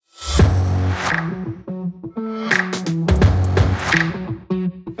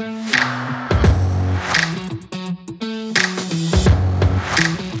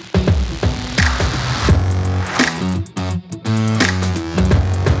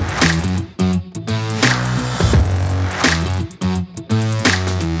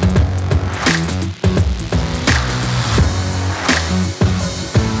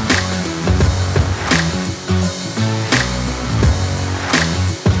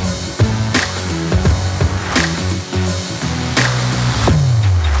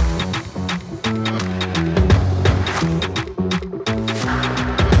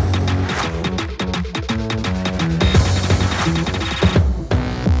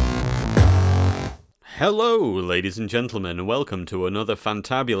Hello, ladies and gentlemen, and welcome to another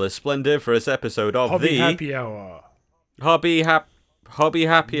fantabulous, splendiferous episode of Hobby the Happy Hour. Hobby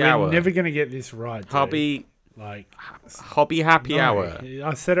Happy Hour. We're never going to get this right, dude. Hobby Happy No, Hour.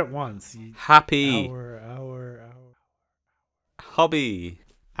 I said it once. Happy Hour. Hobby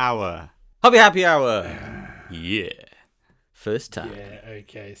Hour. Hobby Happy Hour. Yeah. First time. Yeah,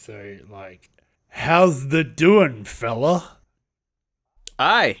 okay, so, how's the doing, fella?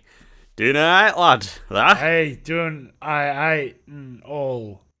 Aye. Doing alright, lad. That? Hey, doing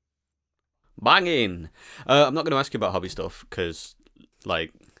all. Banging. I'm not going to ask you about hobby stuff, because,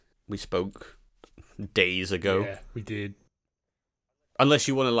 we spoke days ago. Yeah, we did. Unless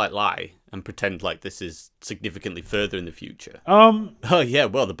you want to, lie and pretend like this is significantly further in the future. Oh, yeah,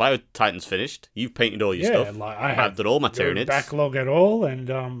 well, the Bio Titan's finished. You've painted all your stuff. I have done all my Tyranids. Backlog at all, and,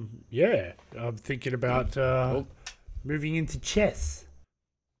 I'm thinking about moving into chess.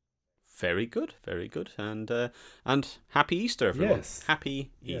 Very good, very good. And happy Easter, everyone. Yes. Happy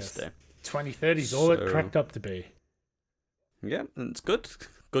Easter. 2030's all it cracked up to be. Yeah, and it's good.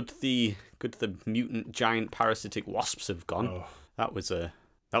 Good the mutant giant parasitic wasps have gone. Oh, That was an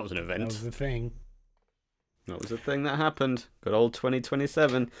event. that was the thing. That was a thing that happened. Good old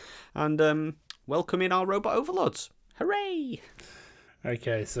 2027. And welcome in our robot overlords. Hooray!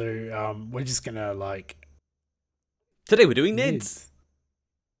 Okay, so we're just gonna Today we're doing NIDS.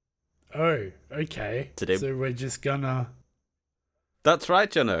 Oh, okay. Today- So we're just gonna. That's right,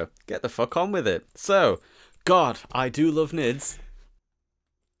 Jono. Get the fuck on with it. So, God, I do love NIDS.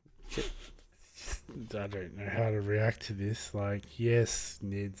 I don't know how to react to this. Yes,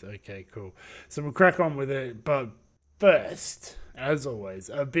 NIDS. Okay, cool. So we'll crack on with it. But first, as always,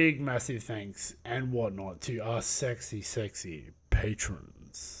 a big, massive thanks and whatnot to our sexy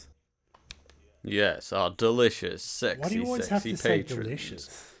patrons. Yes, our delicious, sexy, Why do you always have to patrons. say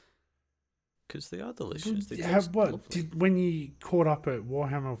delicious? Because they are delicious. They have taste what? lovely. When you caught up at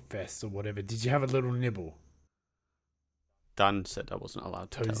Warhammer Fest or whatever, did you have a little nibble? Dan said I wasn't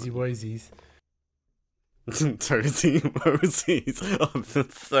allowed to Toesy tell woesies. Toesy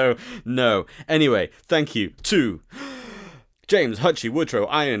woesies. So, no. Anyway, thank you to James, Hutchie, Woodrow,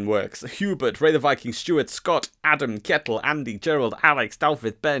 Ironworks, Hubert, Ray the Viking, Stuart, Scott, Adam, Kettle, Andy, Gerald, Alex,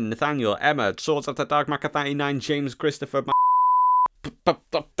 Dalfith, Ben, Nathaniel, Emma, Swords of the Dark, Maca39, James, Christopher,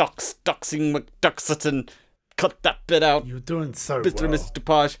 Doxing, McDuxton, cut that bit out. You're doing so Mr. and well. Mr.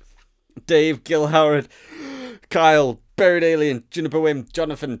 Page, Dave, Gil Howard, Kyle, Buried Alien, Juniper Wim,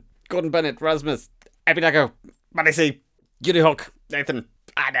 Jonathan, Gordon Bennett, Rasmus, Epidago, Matty C, Unihawk, Nathan,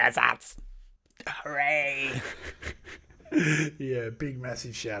 and Azats. Hooray! Yeah, big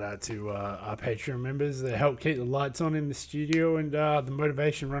massive shout out to our Patreon members that help keep the lights on in the studio and the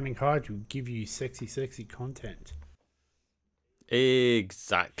motivation running high to give you sexy content.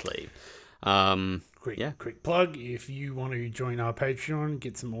 Exactly. Quick plug, if you want to join our Patreon,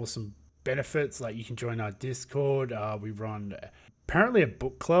 get some awesome benefits, you can join our Discord. We run apparently a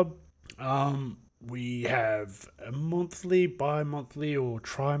book club. We have a monthly, bi-monthly, or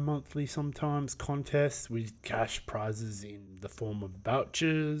tri-monthly sometimes contests with cash prizes in the form of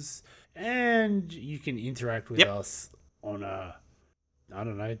vouchers, and you can interact with us on a,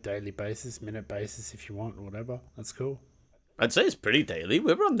 daily basis, minute basis if you want, or whatever. That's cool. I'd say it's pretty daily.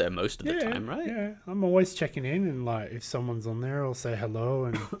 We're on there most of the time, right? Yeah, I'm always checking in, and if someone's on there, I'll say hello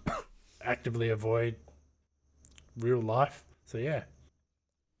and actively avoid real life. So yeah.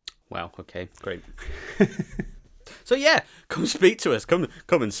 Wow, okay, great. So yeah, come speak to us. Come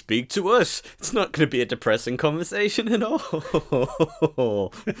and speak to us. It's not going to be a depressing conversation at all.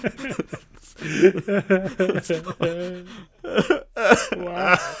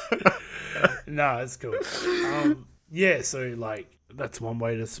 Wow. No, it's cool. Yeah, so that's one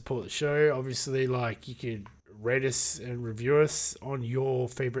way to support the show. Obviously, you could rate us and review us on your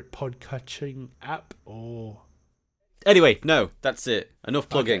favorite podcatching app or. Anyway, no, that's it. Enough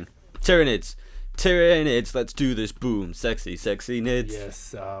plugging. Okay. Tyranids, let's do this. Boom, sexy nids.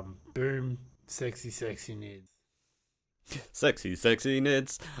 Yes, boom, sexy nids. Sexy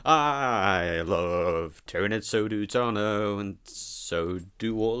nids. I love Tyranids, so do Jono, and so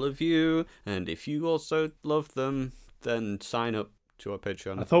do all of you. And if you also love them, then sign up to our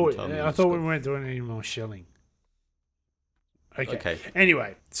Patreon. I thought we weren't doing any more shilling. Okay.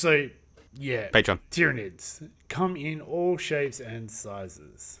 Anyway, so yeah, Patreon. Tyranids come in all shapes and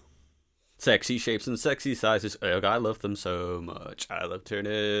sizes. Sexy shapes and sexy sizes. Ugh, I love them so much. I love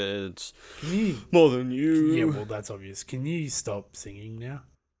Tyranids more than you. Yeah, well, that's obvious. Can you stop singing now?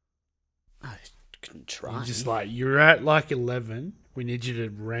 I can try. You're just you're at 11. We need you to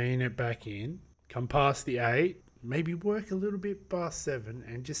rein it back in. Come past the 8. maybe work a little bit past 7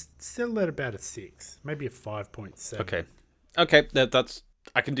 and just settle at about a 6, maybe a 5.7. Okay, that's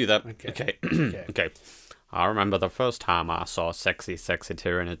I can do that. Okay. Okay. I remember the first time I saw sexy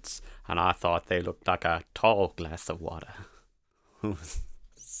Tyranids, and I thought they looked like a tall glass of water.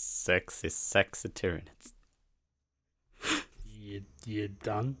 Sexy Tyranids. You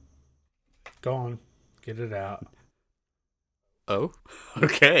done? Go on, get it out. Oh,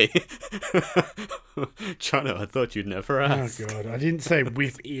 okay. Chano, I thought you'd never ask. Oh god, I didn't say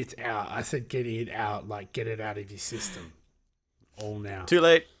whip it out. I said get it out, like get it out of your system. All now. Too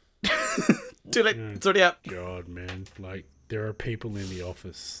late. Too late. It's already out. God, man, like there are people in the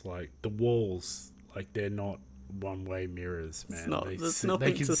office, like the walls, like they're not one-way mirrors, man.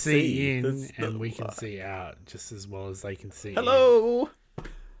 They can see in, and we can see out just as well as they can see. Hello. In.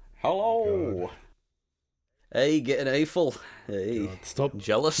 Hello. God. Hey, getting A-full. Hey, God, stop.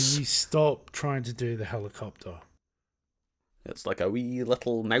 Jealous? Can you stop trying to do the helicopter? It's like a wee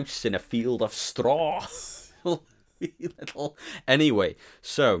little mouse in a field of straw. Wee little. Anyway,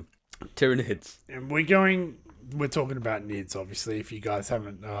 so Tyranids. And we're talking about NIDS, obviously, if you guys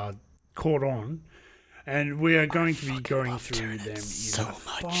haven't caught on. And we are going to be going through them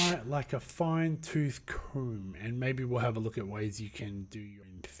like a fine-tooth comb. And maybe we'll have a look at ways you can do your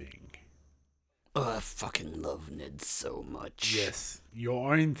own thing. Oh, I fucking love NIDS so much. Yes,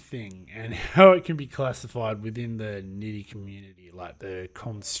 your own thing. And how it can be classified within the nitty community. Like the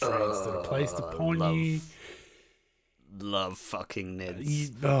constraints that are placed upon you. Love fucking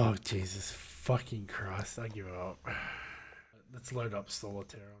NIDS. Oh, Jesus fucking Christ. I give up. Let's load up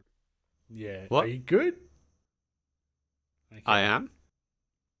Solitaire. Yeah. What? Are you good? Okay. I am.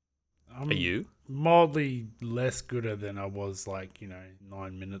 Are you? Mildly less gooder than I was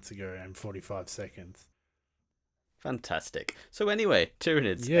 9 minutes ago and 45 seconds. Fantastic. So anyway,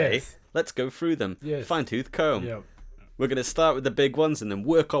 Tyranids, yes. Let's go through them. Yes. Fine-tooth comb. Yep. We're going to start with the big ones and then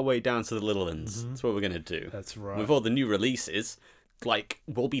work our way down to the little ones. Mm-hmm. That's what we're going to do. That's right. With all the new releases,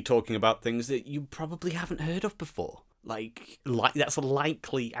 we'll be talking about things that you probably haven't heard of before. Like that's a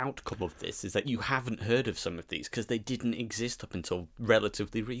likely outcome of this, is that you haven't heard of some of these because they didn't exist up until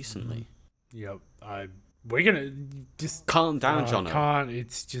relatively recently. Yep. We're gonna just calm down, John. Can't.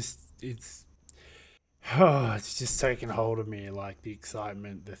 It's just taking hold of me. Like the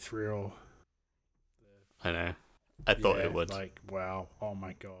excitement, the thrill. I know. I thought it would. Like, wow. Oh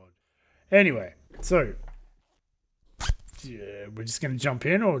my god. Anyway, so yeah, we're just gonna jump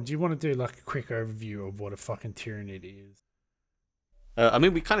in, or do you want to do like a quick overview of what a fucking Tyranid is? I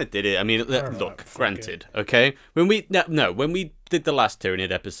mean, we kind of did it. I mean, look, granted, okay? When we did the last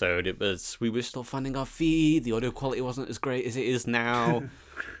Tyranid episode, we were still finding our feed. The audio quality wasn't as great as it is now.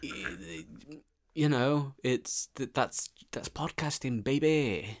 You know, that's podcasting,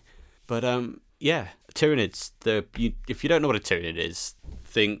 baby. But yeah, Tyranids. If you don't know what a Tyranid is,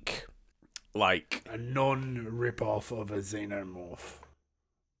 think like a non-rip-off of a xenomorph.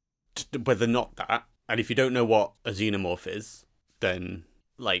 Whether not that, and if you don't know what a xenomorph is, then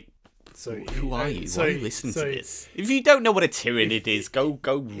who are you? Why are you listening to this? If you don't know what a Tyranid is, go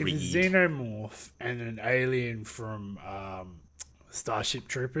read. If a xenomorph and an alien from Starship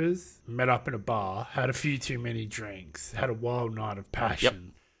Troopers met up in a bar, had a few too many drinks, had a wild night of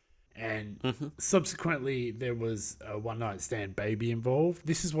passion, and subsequently there was a one-night stand baby involved,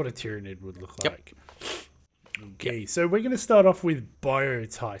 this is what a Tyranid would look like. Okay, so we're going to start off with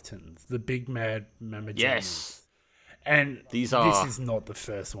Biotitans, the big mad mammoth. Yes. And this is not the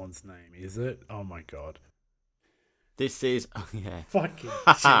first one's name, is it? Oh my god. This is... Oh, yeah. Fucking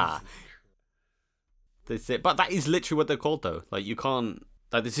But that is literally what they're called, though. Like, you can't...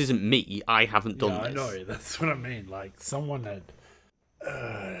 Like, this isn't me. I haven't done this. I know. That's what I mean. Like, someone at...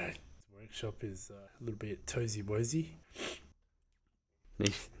 workshop is a little bit toesy-woesy.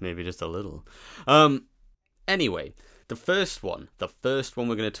 Maybe just a little. Anyway, the first one we're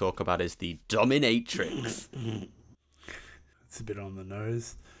going to talk about is the Dominatrix. It's a bit on the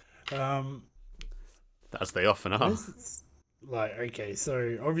nose. As they often are. Okay,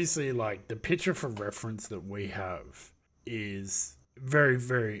 so obviously, like, the picture for reference that we have is very,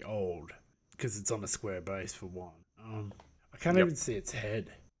 very old because it's on a square base for one. I can't even see its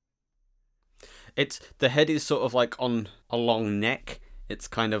head. The head is sort of like on a long neck. It's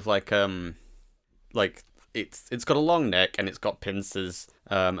kind of like it's got a long neck and it's got pincers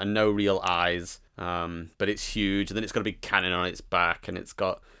and no real eyes. But it's huge, and then it's got a big cannon on its back, and it's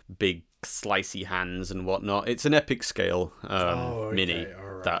got big slicey hands and whatnot. It's an epic scale mini.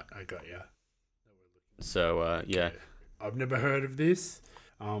 Right. That I got you. So yeah, I've never heard of this.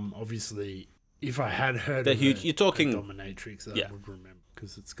 Obviously, if I had heard, they're of huge. You're talking Dominatrix, I would remember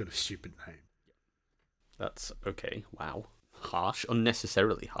because it's got a stupid name. That's okay. Wow. Harsh.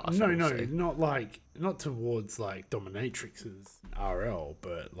 Unnecessarily harsh. No, not towards like dominatrixes RL,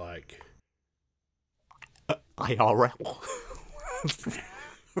 but like IRL.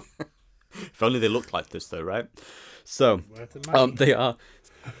 If only they looked like this, though, right? So, they are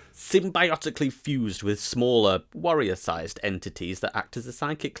symbiotically fused with smaller, warrior-sized entities that act as a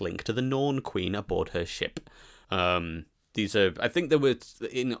psychic link to the Norn Queen aboard her ship. These are, I think, there were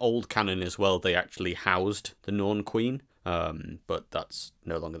in old canon as well. They actually housed the Norn Queen, but that's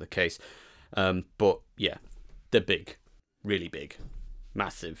no longer the case. But yeah, they're big, really big,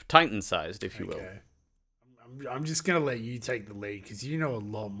 massive, Titan-sized, if you will. I'm just gonna let you take the lead because you know a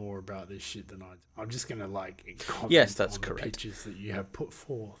lot more about this shit than I do. I'm just gonna comment yes, that's on correct. The pictures that you have put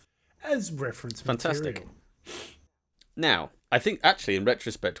forth as reference Fantastic. material. Now, I think actually, in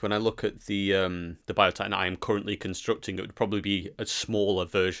retrospect, when I look at the Biotitan I am currently constructing, it would probably be a smaller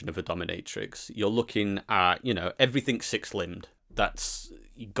version of a dominatrix. You're looking at, everything 6-limbed.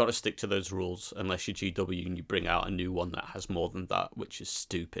 You've got to stick to those rules unless you're GW and you bring out a new one that has more than that, which is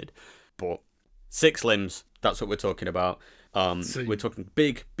stupid. But 6 limbs, that's what we're talking about. We're talking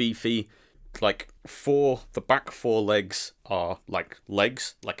big, beefy, like the back 4 legs are like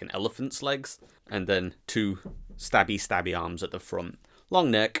legs, like an elephant's legs, and then 2 stabby arms at the front. Long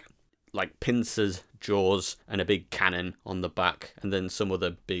neck, like pincers, jaws, and a big cannon on the back, and then some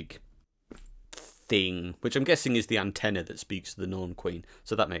other big thing, which I'm guessing is the antenna that speaks to the Norn Queen,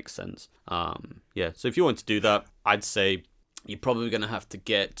 so that makes sense. So if you want to do that, I'd say you're probably going to have to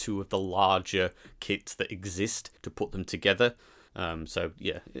get 2 of the larger kits that exist to put them together. So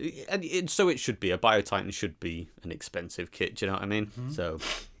it should be. A Biotitan should be an expensive kit, do you know what I mean? Mm-hmm. So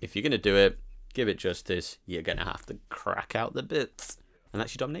if you're going to do it, give it justice, you're going to have to crack out the bits. And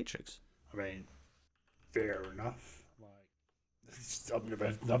that's your dominatrix. I mean, fair enough.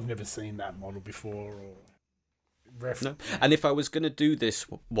 I've never seen that model before or no. And if I was going to do this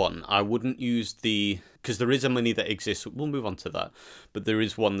one, I wouldn't use because there is a mini that exists. We'll move on to that. But there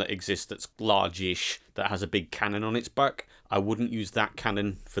is one that exists that's largish, that has a big cannon on its back. I wouldn't use that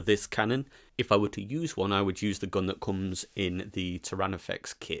cannon for this cannon. If I were to use one, I would use the gun that comes in the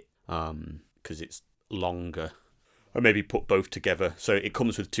Tyranid kit, because it's longer. Or maybe put both together. So it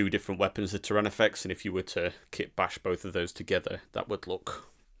comes with 2 different weapons, the Tyranid, and if you were to kit bash both of those together, that would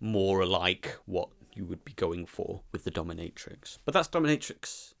look more like what you would be going for with the dominatrix. But that's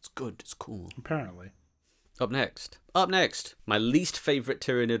dominatrix. It's good. It's cool. Apparently. Up next, my least favourite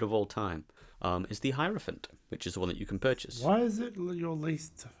Tyranid of all time is the Hierophant, which is the one that you can purchase. Why is it your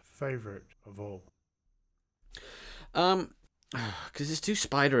least favourite of all? Because it's too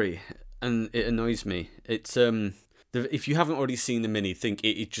spidery, and it annoys me. It's if you haven't already seen the mini, think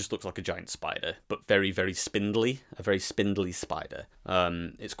it just looks like a giant spider, but very, very spindly. A very spindly spider.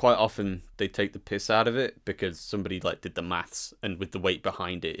 It's quite often they take the piss out of it because somebody did the maths, and with the weight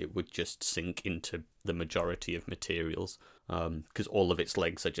behind it, it would just sink into the majority of materials. Because all of its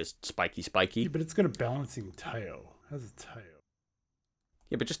legs are just spiky. Yeah, but it's got a balancing tail. It has a tail.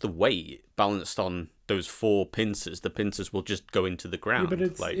 Yeah, but just the weight balanced on those 4 pincers, the pincers will just go into the ground. Yeah, but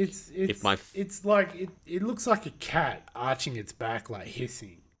it looks like a cat arching its back,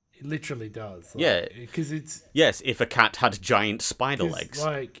 hissing. It literally does. Because it's... Yes, if a cat had giant spider legs.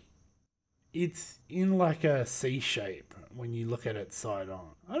 It's in a C shape when you look at it side on.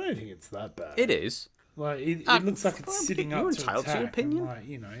 I don't think it's that bad. It is. It looks like it's sitting up to attack. You're entitled to your opinion. I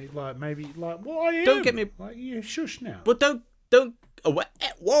am. Don't get me... shush now. But don't...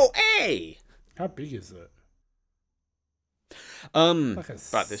 Whoa, hey! How big is it?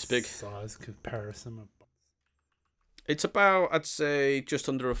 About this big. Size comparison. It's about, I'd say, just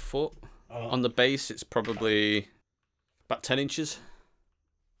under a foot. On the base, it's probably about 10 inches.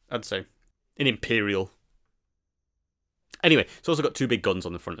 I'd say. An Imperial. Anyway, it's also got 2 big guns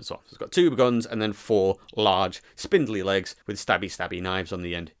on the front as well. So it's got 2 guns and then 4 large, spindly legs with stabby knives on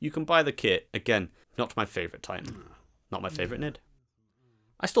the end. You can buy the kit. Again, not my favourite Titan. Not my favourite Nid.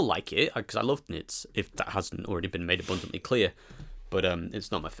 I still like it, because I love Nids, if that hasn't already been made abundantly clear. But it's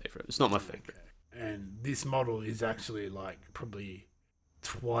not my favourite. It's not my favourite. Okay. And this model is actually probably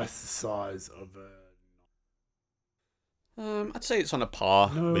twice the size of a... I'd say it's on a par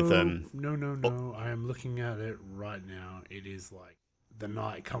with... No. I am looking at it right now. It is the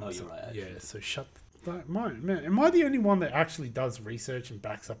night comes... Right, yeah, so shut... Man, am I the only one that actually does research and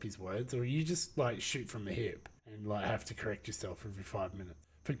backs up his words? Or you just shoot from the hip and have to correct yourself every 5 minutes?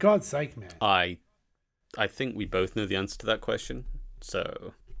 For God's sake, man. I think we both know the answer to that question.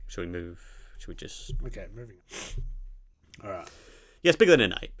 So, should we move? Should we just... Okay, moving on. All right. Yeah, it's bigger than a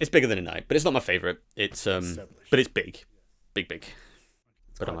knight. It's bigger than a knight, but it's not my favourite. It's but it's big. Big.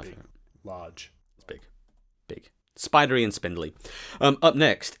 It's but not my big. favourite. Large. It's big. big. Spidery and spindly. Up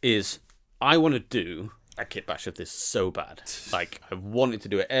next is, I want to do a kit bash of this so bad. Like, I've wanted to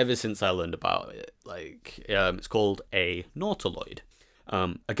do it ever since I learned about it. Like, it's called a Nautiloid.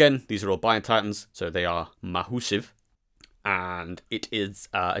 Again, these are all Biotitans, so they are massive. And it is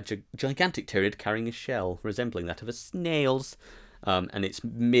a gigantic Tyranid carrying a shell resembling that of a snail's. And its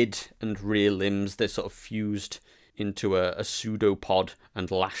mid and rear limbs, they're sort of fused into a pseudopod and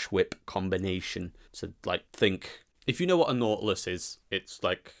lash whip combination. So, like, think, if you know what a Nautilus is, it's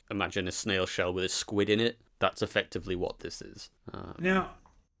like, imagine a snail shell with a squid in it. That's effectively what this is. Now,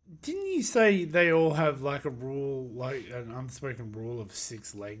 didn't you say they all have like a rule, like an unspoken rule of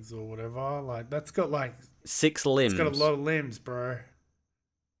 6 legs or whatever? Like, that's got like 6 limbs. It's got a lot of limbs, bro.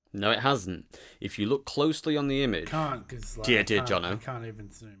 No, it hasn't. If you look closely on the image... Can't, because like, dear I Jono. can't even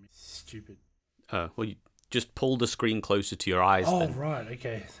zoom. It's stupid. Oh, well, you just pull the screen closer to your eyes. Oh, then. right.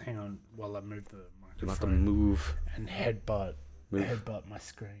 Okay. Hang on while I move the microphone. You have to move. And headbutt my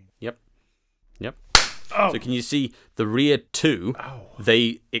screen. Yep. Oh. So can you see the rear 2? Oh.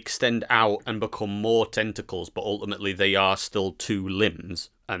 They extend out and become more tentacles, but ultimately they are still 2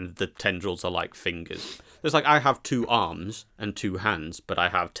 limbs, and the tendrils are like fingers. It's like I have 2 arms and 2 hands, but I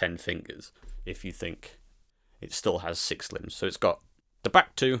have 10 fingers. If you think it still has 6 limbs, so it's got the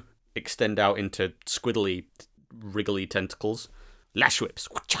back 2 extend out into squiddly, wriggly tentacles, lash whips,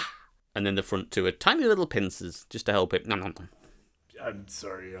 and then the front 2 are tiny little pincers just to help it. I'm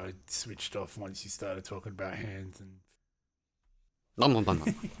sorry, I switched off once you started talking about hands and. I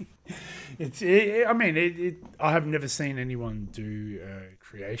have never seen anyone do a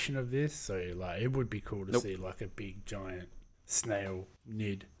creation of this, so like it would be cool to see like a big giant snail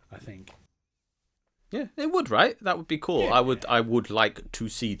nid. I think. Yeah, it would, right? That would be cool. Yeah. I would like to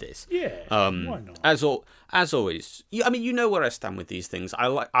see this. Yeah. Why not? As always, you know where I stand with these things.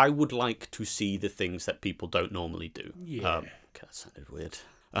 I would like to see the things that people don't normally do. Yeah. Okay, that sounded weird.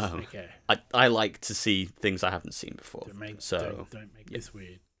 Okay. I like to see things I haven't seen before. Don't make this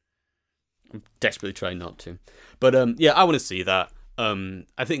weird. I'm desperately trying not to. But yeah, I want to see that.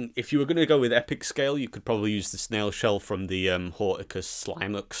 I think if you were going to go with epic scale, you could probably use the snail shell from the Horticus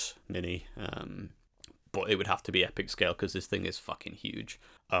Slimux mini. But it would have to be epic scale because this thing is fucking huge.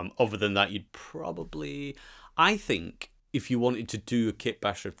 Other than that, you'd probably... I think if you wanted to do a kit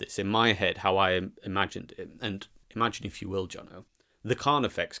bash of this, in my head, how I imagined it, and imagine if you will, Jono, the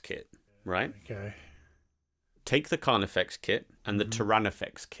Carnifex kit, right? Okay. Take the Carnifex kit and the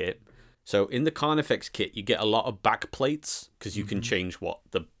Tyrannifex kit. So in the Carnifex kit, you get a lot of back plates because you can change what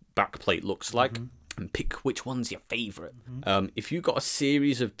the back plate looks like and pick which one's your favourite. If you got a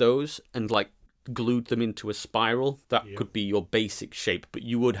series of those and like glued them into a spiral, that could be your basic shape, but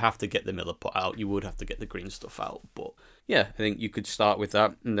you would have to get the Milliput out, you would have to get the green stuff out. But yeah, I think you could start with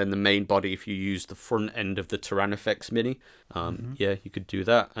that, and then the main body, if you use the front end of the Tyrannifex mini, yeah, you could do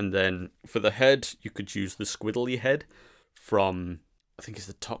that. And then for the head, you could use the squiddly head from, I think it's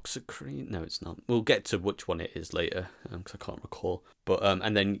the Toxicrene. No, it's not. We'll get to which one it is later, because I can't recall. But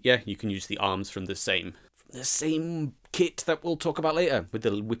and then yeah, you can use the arms from the same kit that we'll talk about later with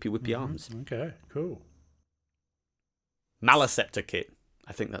the whippy arms. Okay, cool. Maliceptor kit.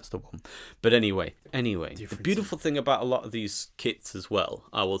 I think that's the one. But anyway, the beautiful thing about a lot of these kits as well,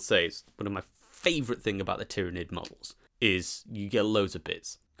 I will say, is one of my favourite thing about the Tyranid models is you get loads of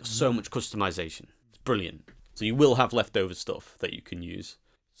bits. So much customization. It's brilliant. So you will have leftover stuff that you can use.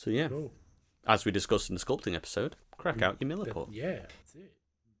 So yeah, cool. As we discussed in the sculpting episode, crack out your Milliput. Yeah, that's it.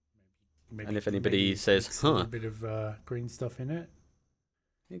 Maybe, and if anybody says, a little bit of green stuff in it.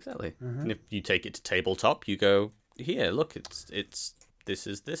 Exactly. And if you take it to tabletop, you go, here, look, it's this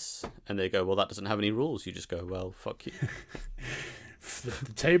is this. And they go, well, that doesn't have any rules. You just go, well, fuck you. Flip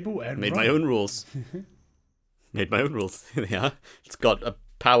the table and Made my own rules. Made my own rules. Here they are. It's got a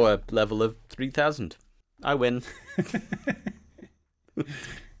power level of 3,000. I win.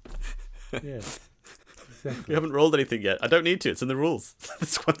 Yeah. Exactly. We haven't rolled anything yet. I don't need to. It's in the rules.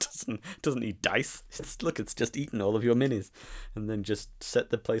 This one doesn't need dice. Look, it's just eaten all of your minis, and then just set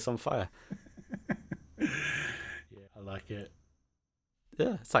the place on fire. Yeah, I like it.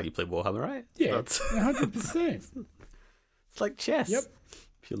 Yeah, it's how you play Warhammer, right? Yeah, 100%. It's like chess. Yep.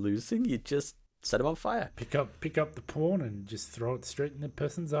 If you're losing, you just set them on fire. Pick up the pawn and just throw it straight in the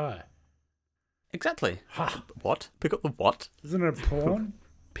person's eye. Exactly. Ha. What? Pick up the what? Isn't it a pawn?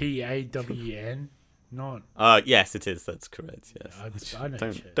 PAWN. Not. Yes, it is. That's correct. Yes. I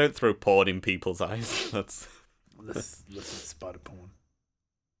know. Don't throw porn in people's eyes. That's. Listen, spider porn.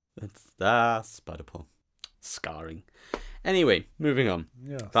 That's spider porn. Scarring. Anyway, moving on.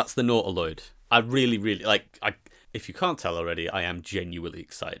 Yeah. That's the Nautiloid. I really, really like. If you can't tell already, I am genuinely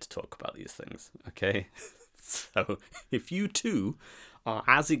excited to talk about these things. Okay. So if you too are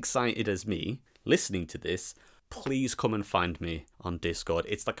as excited as me listening to this, please come and find me on Discord.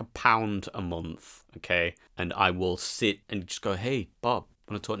 It's like £1 a month, okay? And I will sit and just go, hey, Bob,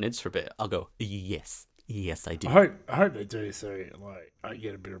 want to talk Nids for a bit? I'll go, yes, I do. I hope they do, so like I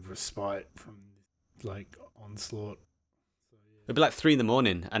get a bit of respite from like onslaught. It'll be like 3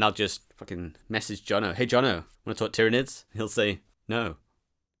 a.m, and I'll just fucking message Jono. Hey, Jono, want to talk Tyranids? He'll say, no.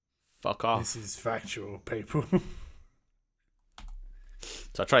 Fuck off. This is factual, people.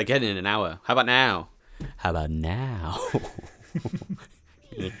 So I'll try again in an hour. How about now?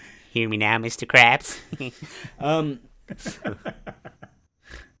 Hear me now, Mr. Krabs?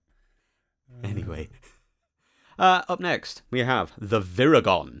 Anyway. Up next, we have the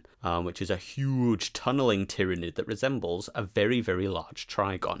Viragon, which is a huge tunneling Tyranid that resembles a very, very large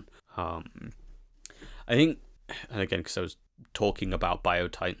Trigon. I think, and again, because I was talking about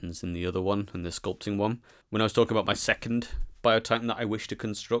Biotitans in the other one, and the sculpting one, when I was talking about my second Biotitan that I wish to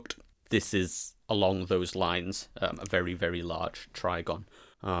construct, this is along those lines, a very, very large Trigon.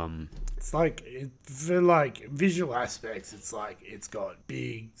 It's like, for like visual aspects, it's like it's got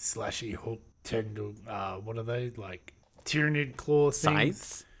big slashy hook tendril. What are they like? Tyranid claw things.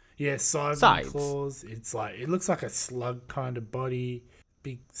 Scythes? Yeah, scythe claws. It's like it looks like a slug kind of body.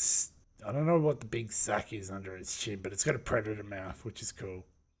 Big. I don't know what the big sack is under its chin, but it's got a predator mouth, which is cool.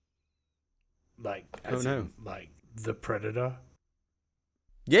 Like, like the predator.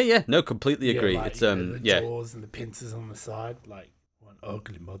 Yeah, no, completely agree. Like, It's the jaws and the pincers on the side, like one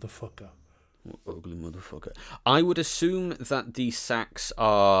ugly motherfucker. Ugly motherfucker. I would assume that the sacks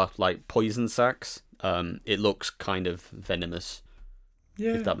are like poison sacks. It looks kind of venomous.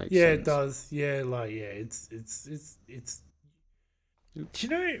 Yeah, if that makes sense. Yeah, it does. Yeah, like it's. Do you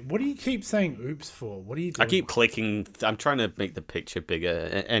know what do you keep saying "oops" for? What are you doing? I keep clicking. I'm trying to make the picture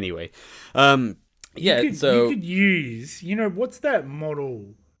bigger. Anyway, you could use. You know what's that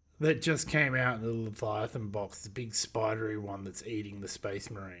model that just came out in the Leviathan box? The big spidery one that's eating the Space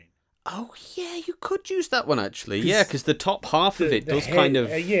Marine. Oh yeah, you could use that one actually. Yeah, because the top half of it does head, kind of.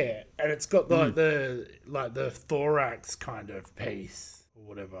 Yeah, and it's got like the thorax kind of piece or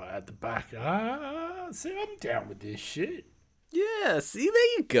whatever at the back. See, I'm down with this shit. Yeah, see,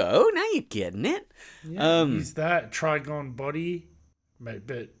 there you go. Now you're getting it. Yeah, use that Trigon body, mate,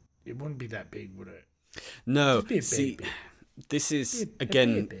 but it wouldn't be that big, would it? No, see, this is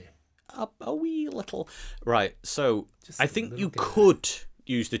again a wee little right. So I think you could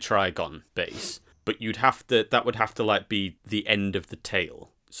use the Trigon base, but that would have to like be the end of the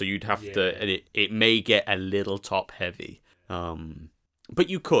tail. So you'd have to, and it may get a little top heavy. But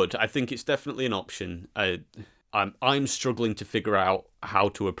you could. I think it's definitely an option. I'm struggling to figure out how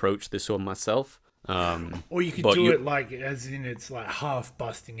to approach this one myself. Or you could do it like as in it's like half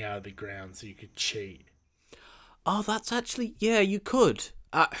busting out of the ground, so you could cheat. Oh, that's actually you could.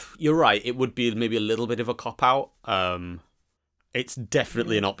 You're right. It would be maybe a little bit of a cop out. It's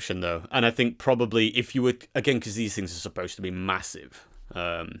definitely an option though, and I think probably if you would again because these things are supposed to be massive.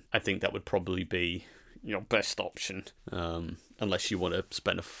 I think that would probably be best option. Unless you want to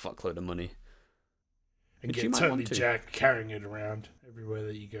spend a fuckload of money. And get totally jacked carrying it around everywhere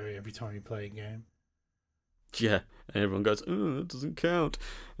that you go every time you play a game. Yeah, and everyone goes, oh, that doesn't count.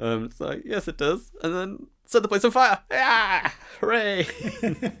 It's like, yes, it does. And then set the place on fire. Ah, hooray!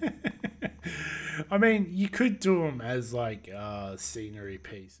 I mean, you could do them as like scenery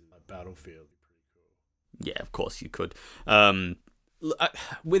pieces, like Battlefield. Pretty cool. Yeah, of course you could.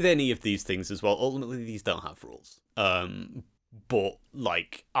 With any of these things as well, ultimately these don't have rules. But,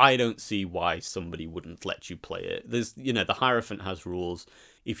 like, I don't see why somebody wouldn't let you play it. There's, the Hierophant has rules.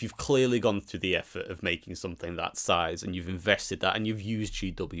 If you've clearly gone through the effort of making something that size and you've invested that and you've used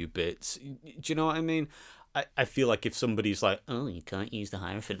GW bits, do you know what I mean? I feel like if somebody's like, oh, you can't use the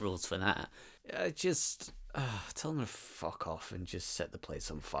Hierophant rules for that, just tell them to fuck off and just set the place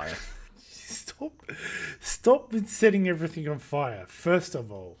on fire. Stop with setting everything on fire, first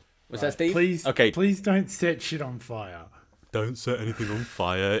of all. Was that Steve? Please don't set shit on fire. Don't set anything on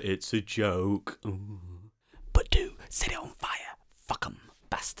fire, it's a joke. Ooh. But do set it on fire. Fuck 'em,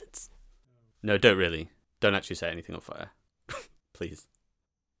 bastards. No, don't really. Don't actually set anything on fire. Please.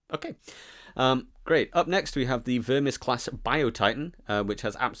 Okay. Great. Up next we have the Vermis class Biotitan, which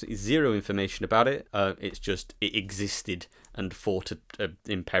has absolutely zero information about it. It's just, it existed and fought an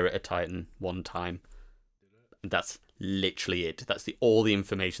Imperator Titan one time. And that's literally it. That's all the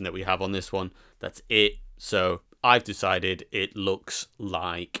information that we have on this one. That's it. So I've decided it looks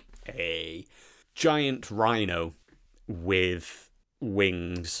like a giant rhino with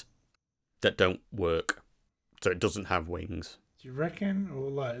wings that don't work. So it doesn't have wings. Do you reckon? Or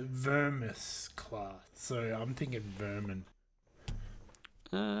like Vermis class? So I'm thinking vermin.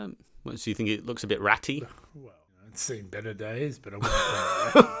 What, so you think it looks a bit ratty? Well, it's seen better days, but I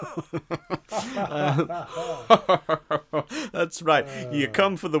wouldn't. That's right. You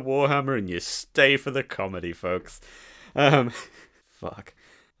come for the Warhammer and you stay for the comedy, folks. Fuck.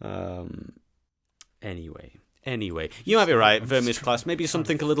 Anyway, you might be right. Vermis class, maybe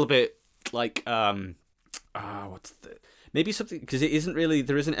something a little bit like maybe something, because there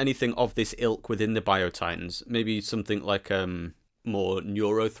isn't anything of this ilk within the Biotitans. Maybe something like more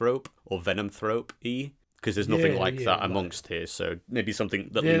Neurothrope or Venomthrope-y, because there's nothing that amongst here. So maybe something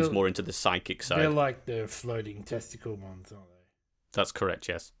that leans more into the psychic side. They're like the floating testicle ones, aren't they? That's correct.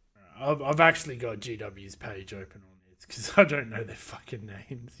 Yes. I've actually got GW's page open on this because I don't know their fucking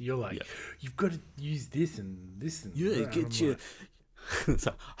names. You're like, you've got to use this and this and that. Get you.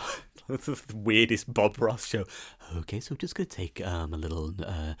 That's the weirdest Bob Ross show. Okay, so we're just going to take a little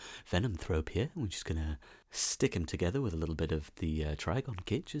Venomthrope here, and we're just going to stick them together with a little bit of the Trigon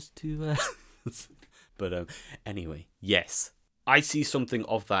kit just to... But anyway, yes, I see something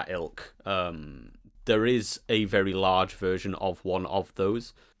of that ilk. There is a very large version of one of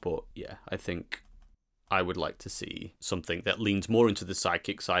those, but yeah, I think I would like to see something that leans more into the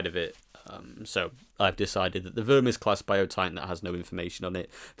psychic side of it. So I've decided that the Vermis class Biotitan that has no information on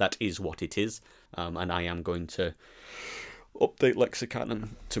it, that is what it is, and I am going to update Lexicanum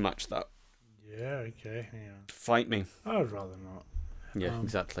to match that. Yeah, okay. Yeah. Fight me. I would rather not. Yeah,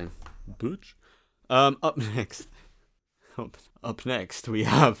 exactly. Butch. Up next, we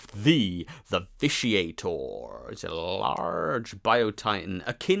have the Vitiator. It's a large Biotitan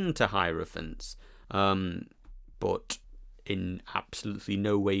akin to Hierophants, but in absolutely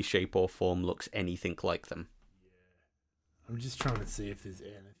no way, shape, or form looks anything like them. Yeah. I'm just trying to see if there's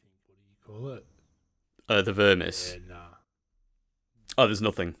anything. What do you call it? The Vermis. Yeah, nah. Oh, there's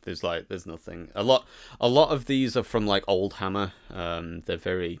nothing. There's nothing. A lot of these are from like Old Hammer. They're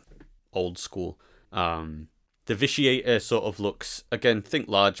very old school. The Vitiator sort of looks, again, think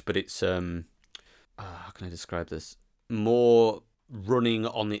large, but it's how can I describe this? More running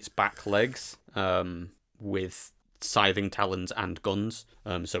on its back legs, with scything talons and guns.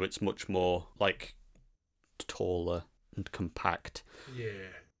 So it's much more like taller and compact. Yeah.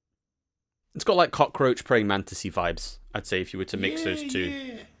 It's got like cockroach praying mantisy vibes, I'd say, if you were to mix those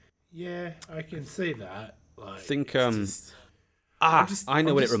two. Yeah, I can see that. Like, think I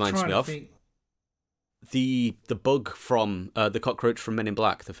know what it reminds me of. The bug from the cockroach from Men in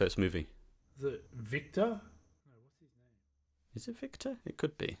Black, the first movie. Is it Victor? No, what's his name? Is it Victor? It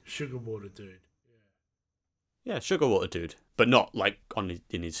could be. Sugar Water Dude. Yeah, Sugar Water Dude, but not like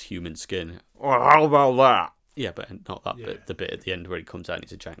in his human skin. Oh, how about that? Yeah, but not that bit. The bit at the end where he comes out and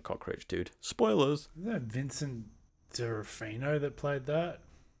he's a giant cockroach dude. Spoilers. Is that Vincent D'Onofrio that played that?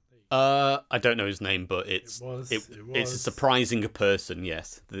 I don't know his name, but it's a surprising person.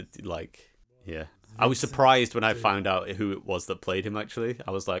 Yes, yeah. I was surprised when I found out who it was that played him. Actually,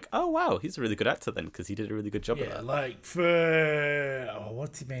 I was like, "Oh wow, he's a really good actor then," because he did a really good job of that. Yeah, like for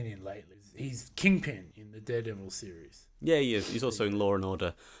what's he been in lately? He's Kingpin in the Daredevil series. Yeah, he is. He's also in Law and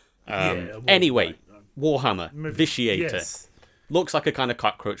Order. Anyway, Warhammer Vitiator. Yes. Looks like a kind of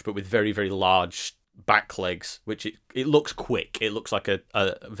cockroach, but with very, very large back legs, which it looks quick. It looks like a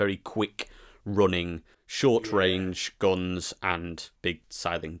very quick running, short range guns and big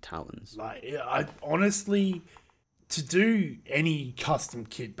scything talons. Like, I honestly, to do any custom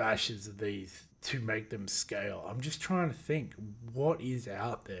kit bashes of these to make them scale, I'm just trying to think what is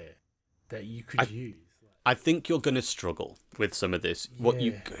out there that you could use. I think you're going to struggle with some of this. What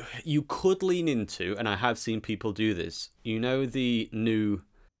you could lean into, and I have seen people do this, you know the new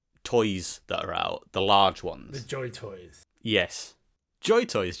toys that are out, the large ones? The Joy Toys. Yes. Joy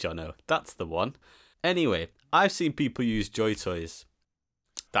Toys, Jono. That's the one. Anyway, I've seen people use Joy Toys.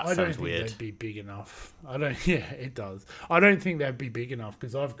 That sounds weird. I don't think they'd be big enough. Yeah, it does. I don't think they'd be big enough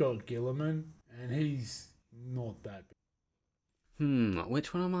because I've got Gilliman and he's not that big.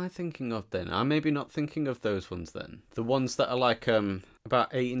 Which one am I thinking of then? I'm maybe not thinking of those ones then. The ones that are like about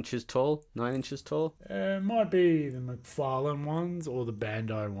 8 inches tall, 9 inches tall? It might be the McFarlane ones or the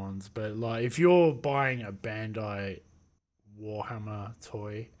Bandai ones, but like if you're buying a Bandai Warhammer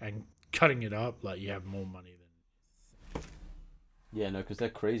toy and cutting it up, like you have more money than... Yeah, no, because they're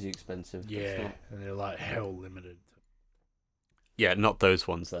crazy expensive. Yeah, and they're like hell limited. Yeah, not those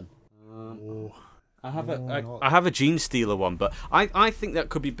ones then. I have a Gene Stealer one, but I think that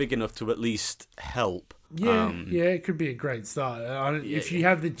could be big enough to at least help. Yeah, it could be a great start. If you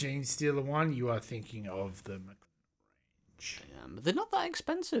have the Gene Stealer one, you are thinking of the range. But they're not that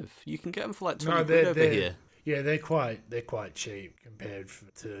expensive. You can get them for like 20 quid over here. Yeah, they're quite cheap compared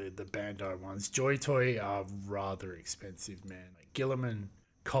to the Bandai ones. Joy Toy are rather expensive, man. Like Gilliman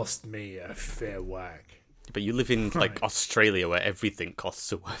cost me a fair whack. But you live in like Australia where everything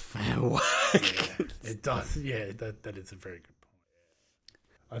costs a fair whack. Yeah, it does. Yeah, that is a very good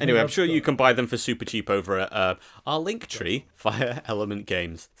point. Anyway, I'm sure you can buy them for super cheap over at our link tree via Element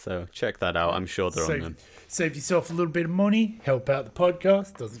Games. So check that out. I'm sure they're on them. Save yourself a little bit of money. Help out the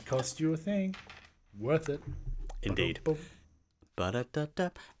podcast. Doesn't cost you a thing. Worth it. Indeed.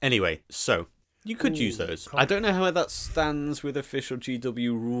 Anyway, so you could use those. I don't know how that stands with official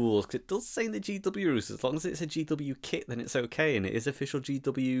GW rules, because it does say in the GW rules, as long as it's a GW kit, then it's okay, and it is official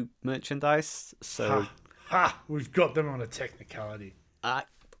GW merchandise. So, we've got them on a technicality.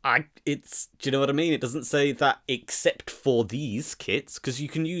 It's, do you know what I mean? It doesn't say that except for these kits, because you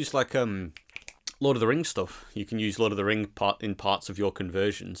can use like Lord of the Rings stuff. You can use Lord of the Ring in parts of your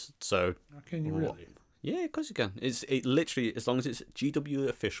conversions. So, can you really? Yeah, of course you can. It literally, as long as it's GW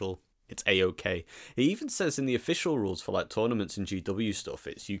official, it's A-OK. It even says in the official rules for like tournaments and GW stuff,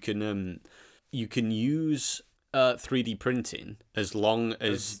 it's you can use 3D printing as long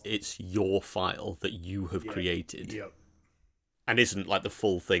as it's your file that you have created. Yep. And isn't like the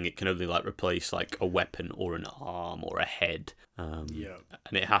full thing. It can only like replace like a weapon or an arm or a head. And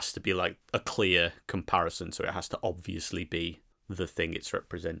it has to be like a clear comparison, so it has to obviously be the thing it's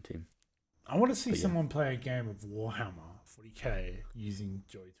representing. I want to see someone play a game of Warhammer 40k using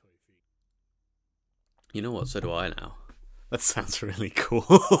Joy Toy Figure. You know what? So do I now. That sounds really cool.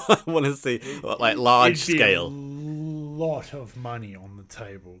 I want to see like large scale. A lot of money on the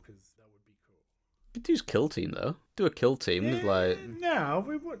table because that would be cool. You could use kill team though. Do a kill team with like. No,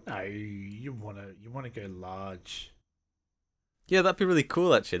 we would. No, you want to go large. Yeah, that'd be really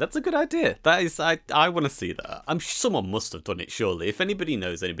cool, actually. That's a good idea. That is, I want to see that. I'm sure someone must have done it, surely. If anybody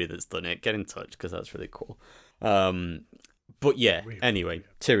knows anybody that's done it, get in touch, because that's really cool. But yeah, anyway,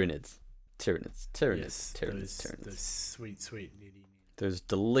 Tyranids. Those sweet niddy. Those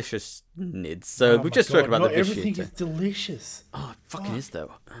delicious nids. So we just talked about the fish everything is delicious. Oh, it fucking is,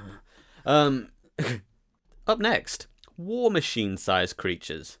 though. Up next, War Machine-sized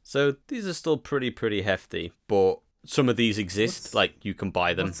creatures. So these are still pretty hefty, but some of these exist, like you can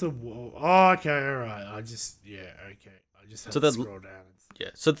buy them. Okay, alright. I just have to scroll down. Yeah,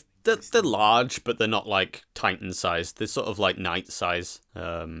 so they're large, but they're not like Titan size. They're sort of like Knight size.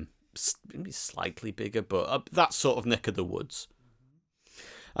 Maybe slightly bigger, but that sort of neck of the woods.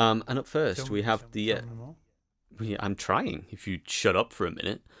 And up first we have the. I'm trying. If you shut up for a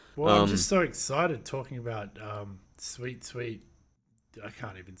minute. Well, I'm just so excited talking about sweet. I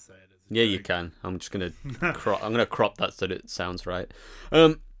can't even say it. Yeah, you can. I'm just gonna crop that so that it sounds right.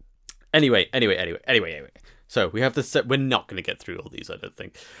 Anyway. So we have the set. We're not gonna get through all these, I don't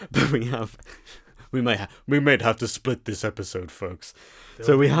think. But we may have to split this episode, folks.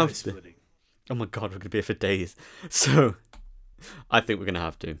 So we have to. Oh my god, we're gonna be here for days. So I think we're gonna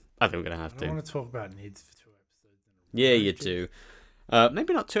have to. I want to talk about needs for 2 episodes. Yeah, you do.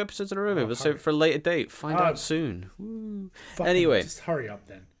 Maybe not 2 episodes in a row. Maybe we'll save it for a later date. Find out soon. Woo. Anyway, just hurry up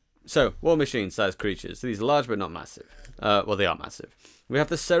then. So, War Machine-sized creatures. These are large but not massive. Well, they are massive. We have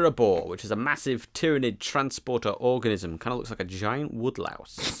the Cerebor, which is a massive Tyranid transporter organism. Kind of looks like a giant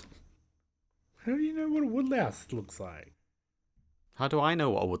woodlouse. How do you know what a woodlouse looks like? How do I know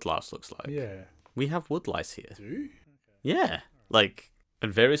what a woodlouse looks like? Yeah. We have woodlice here. Do you? Okay. Yeah. Like,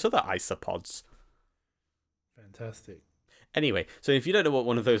 and various other isopods. Fantastic. Anyway, so if you don't know what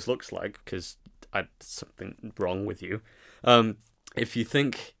one of those looks like, because there's something wrong with you, if you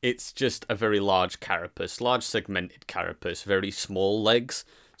think it's just a very large carapace, large segmented carapace, very small legs,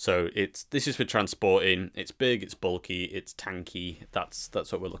 so this is for transporting. It's big, it's bulky, it's tanky. That's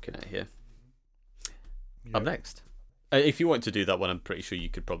what we're looking at here. Yep. Up next, if you want to do that one, I'm pretty sure you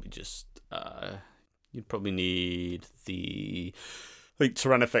could probably just you'd probably need the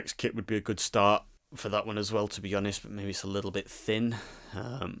Tyrannifex kit would be a good start for that one as well, to be honest, but maybe it's a little bit thin.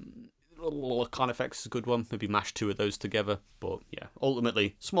 Carnifex is a good one. Maybe mash 2 of those together. But yeah,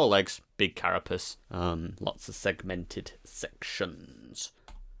 ultimately, small legs, big carapace, lots of segmented sections.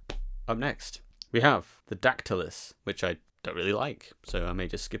 Up next, we have the Dactylus, which I don't really like, so I may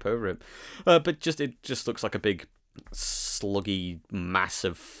just skip over it. But it just looks like a big, sluggy mass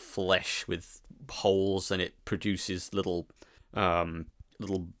of flesh with holes, and it produces little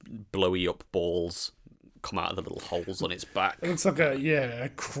blowy up balls come out of the little holes on its back. It looks like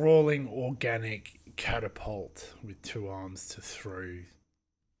a crawling organic catapult with 2 arms to throw.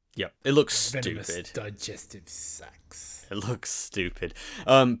 Yep, it looks venomous stupid. Digestive sacs. It looks stupid.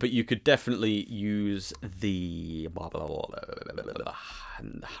 But you could definitely use the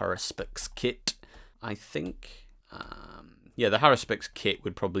Haruspex kit. I think, the Haruspex kit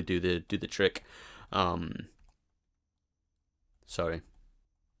would probably do the trick. Sorry,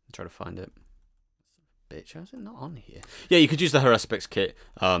 I'm trying to find it. Bitch, how's it not on here? Yeah, you could use the Haruspex kit.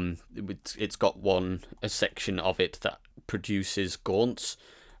 It's got a section of it that produces gaunts.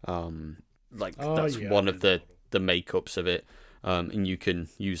 That's one of the makeups of it. And you can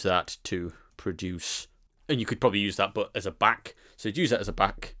use that to produce, and you could probably use that, but as a back. So you'd use that as a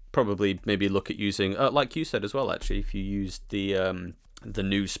back. Probably maybe look at using, like you said as well. Actually, if you used the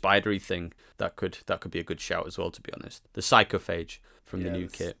new spidery thing, that could be a good shout as well. To be honest, the psychophage from the new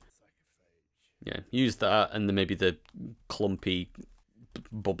kit. Yeah, use that, and then maybe the clumpy,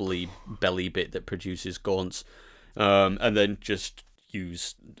 bubbly belly bit that produces gaunts, and then just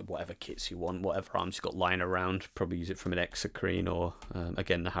use whatever kits you want, whatever arms you've got lying around. Probably use it from an Exocrine, or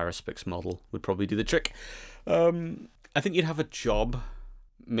again the Haruspex model would probably do the trick. I think you'd have a job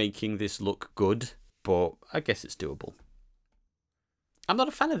making this look good, but I guess it's doable. I'm not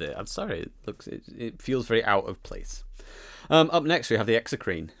a fan of it. I'm sorry. It feels very out of place. Up next, we have the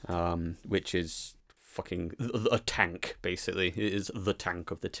Exocrine, which is fucking a tank, basically. It is the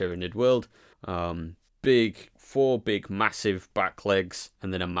tank of the Tyranid world. Four big, massive back legs,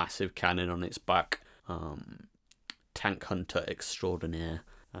 and then a massive cannon on its back. Tank hunter extraordinaire.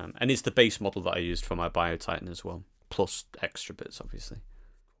 And it's the base model that I used for my Biotitan as well, plus extra bits, obviously.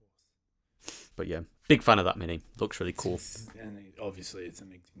 But yeah, big fan of that mini. Looks really cool. And obviously, it's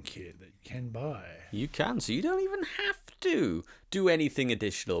an kit that you can buy. You can, so you don't even have to do anything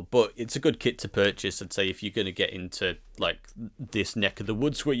additional. But it's a good kit to purchase. I'd say if you're going to get into like this neck of the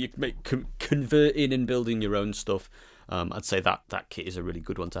woods where you converting and building your own stuff, I'd say that kit is a really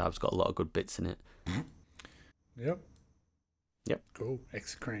good one to have. It's got a lot of good bits in it. Yep. Cool.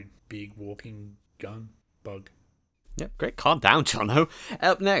 Exocrine, big walking gun bug. Yep, great. Calm down, Jono.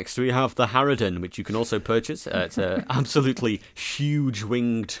 Up next, we have the Harridan, which you can also purchase. It's an absolutely huge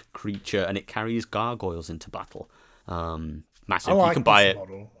winged creature, and it carries gargoyles into battle. Massive. You can buy it.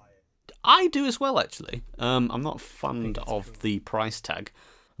 Model. I do as well, actually. I'm not fond of the price tag,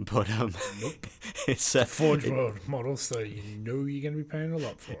 but nope. It's a Forge World model, so you know you're going to be paying a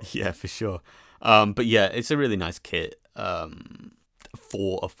lot for it. Yeah, for sure. But yeah, it's a really nice kit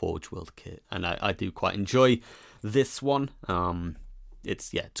for a Forge World kit, and I do quite enjoy this one.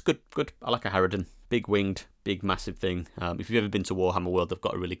 It's good. I like a Harridan. Big winged, big massive thing. If you've ever been to Warhammer World, they've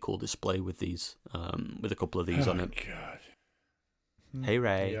got a really cool display with these, with a couple of these on it. God. Hey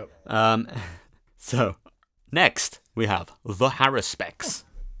Ray. Yep. So next we have the Haruspex.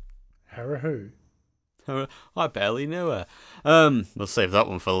 Hara who? I barely knew her. We'll save that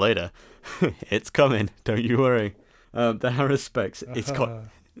one for later. It's coming. Don't you worry. The Haruspex. It's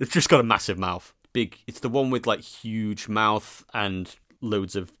just got a massive mouth. Big. It's the one with like huge mouth and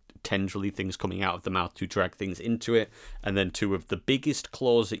loads of tendrily things coming out of the mouth to drag things into it, and then two of the biggest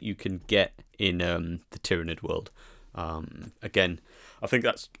claws that you can get in the Tyranid world. Again, I think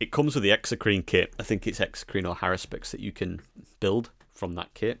it comes with the Exocrine kit. I think it's Exocrine or Haruspex that you can build from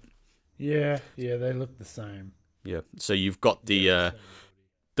that kit. Yeah, they look the same. Yeah, so you've got the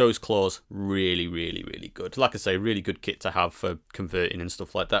those claws, really, really, really good. Like I say, really good kit to have for converting and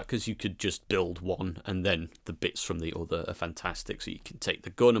stuff like that, because you could just build one and then the bits from the other are fantastic. So you can take the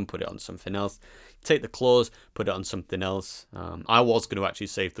gun and put it on something else. Take the claws, put it on something else. I was going to actually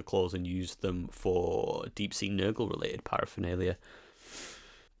save the claws and use them for deep sea Nurgle related paraphernalia,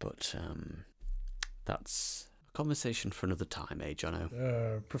 but that's a conversation for another time, eh,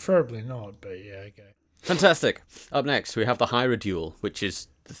 Jono? Preferably not, but yeah, okay. Fantastic. Up next, we have the Hierodule, which is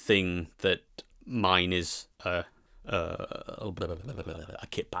the thing that mine is a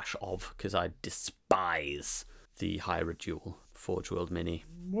kit bash of, because I despise the Hierodule Forge World Mini.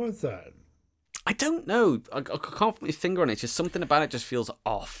 What's that? I don't know. I can't put my finger on it. It's just something about it just feels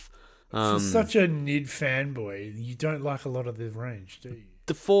off. For such a Nid fanboy, you don't like a lot of the range, do you?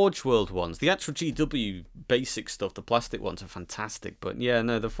 The Forge World ones, the actual GW basic stuff, the plastic ones are fantastic. But yeah,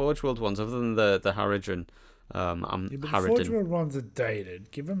 no, the Forge World ones, other than the Harridan, the Forge World ones are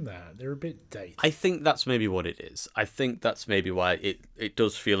dated. Give them that. They're a bit dated. I think that's maybe what it is. I think that's maybe why it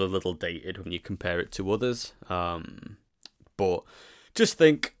does feel a little dated when you compare it to others. But just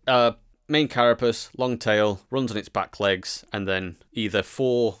think, main carapace, long tail, runs on its back legs, and then either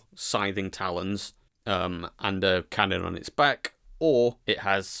 4 scything talons and a cannon on its back, or it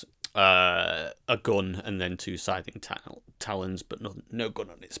has a gun and then 2 scything talons, but no gun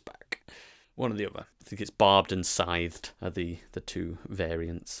on its back. One or the other. I think it's barbed and scythed are the 2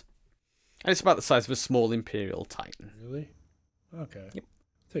 variants. And it's about the size of a small Imperial Titan. Really? Okay. Yep.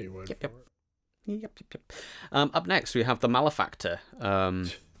 Take your word for it. Yep. Up next, we have the Malefactor.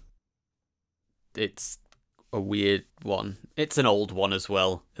 it's a weird one. It's an old one as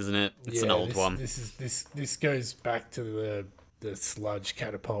well, isn't it? It's an old one. This goes back to the sludge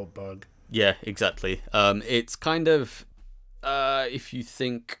catapult bug. Yeah, exactly. It's kind of if you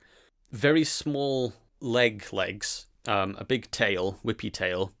think very small legs, a big tail, whippy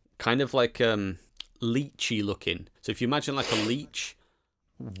tail, kind of like leechy looking. So if you imagine like a leech,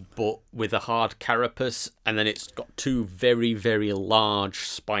 but with a hard carapace, and then it's got two very, very large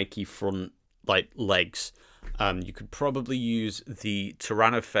spiky front legs. You could probably use the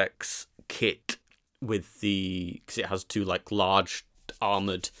Tyranofex kit because it has two large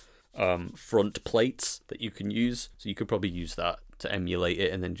armored front plates that you can use. So you could probably use that to emulate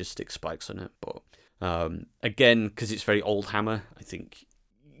it and then just stick spikes on it. But again, because it's very old hammer, I think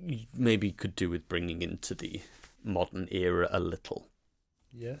you maybe could do with bringing into the modern era a little.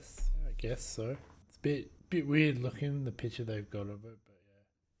 Yes, I guess so. It's a bit weird looking, the picture they've got of it, but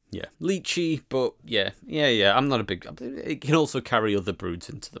yeah, leechy, but yeah. I'm not a big. It can also carry other broods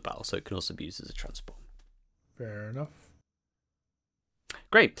into the battle, so it can also be used as a transport. Fair enough.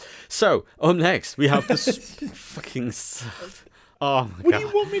 Great. So up next we have this fucking. Oh my god! What do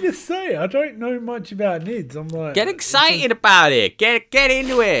you want me to say? I don't know much about NIDS. I'm like, get excited about it. Get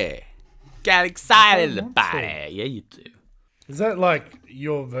into it. Get excited about it. Yeah, you do. Is that like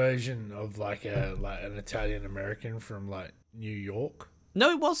your version of like an Italian American from New York? No,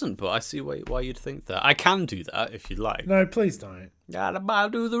 it wasn't, but I see why you'd think that. I can do that if you'd like. No, please don't. Gotta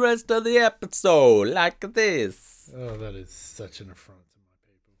do the rest of the episode like this. Oh, that is such an affront to my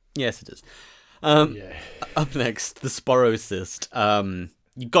people. Yes, it is. Yeah. Up next, the Sporocyst.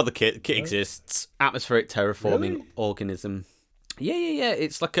 You've got the kit. The kit exists. Atmospheric terraforming organism. Yeah.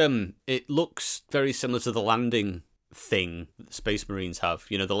 It's like it looks very similar to the landing thing that Space Marines have.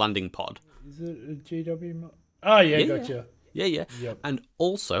 You know, the landing pod. Is it a GW mod? Oh yeah, gotcha. Yeah. Yep. And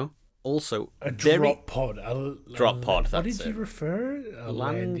also a drop pod. Drop pod. What did you refer? A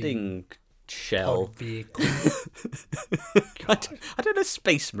landing shell vehicle. I don't know.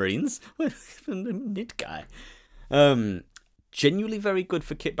 Space Marines. Nid guy. Genuinely very good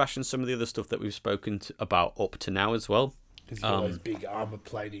for kit bash and some of the other stuff that we've spoken about up to now as well. Because you've got those big armor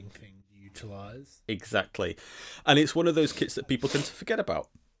plating things you utilize. Exactly, and it's one of those kits that people tend to forget about.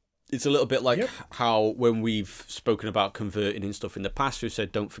 It's a little bit like how when we've spoken about converting and stuff in the past, we've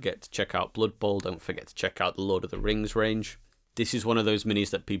said don't forget to check out Blood Bowl, don't forget to check out the Lord of the Rings range. This is one of those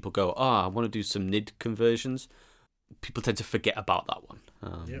minis that people go, I want to do some NID conversions. People tend to forget about that one.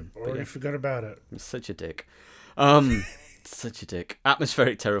 Already forgot about it. Such a dick. Such a dick.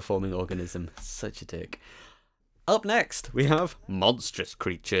 Atmospheric terraforming organism. Such a dick. Up next, we have monstrous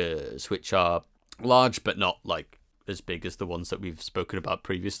creatures, which are large but not as big as the ones that we've spoken about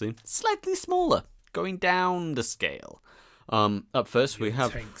previously. Slightly smaller, going down the scale. Up first, we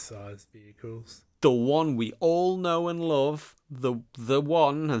have tank-sized vehicles. The one we all know and love, the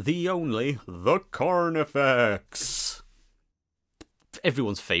one, the only, the Carnifex.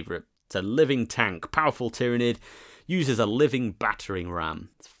 Everyone's favourite. It's a living tank, powerful Tyranid, uses a living battering ram.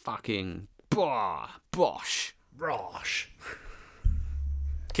 It's fucking bosh. Rosh.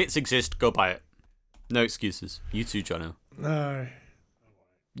 Kits exist, go buy it. No excuses. You too, Jono. No.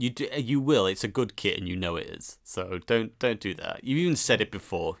 You will. It's a good kit, and you know it is. So don't do that. You even said it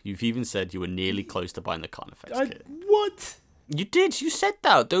before. You've even said you were nearly close to buying the Carnifex kit. What? You did. You said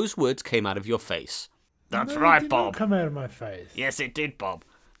that. Those words came out of your face. That's right, it did Bob. Not come out of my face. Yes, it did, Bob.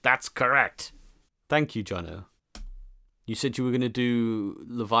 That's correct. Thank you, Jono. You said you were going to do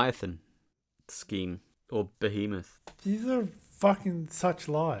Leviathan scheme or Behemoth. These are fucking such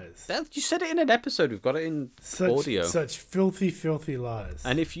lies. You said it in an episode. We've got it in audio. Such filthy, filthy lies.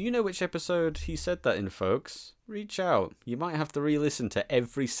 And if you know which episode he said that in, folks, reach out. You might have to re-listen to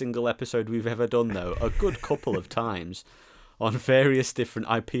every single episode we've ever done, though, a good couple of times on various different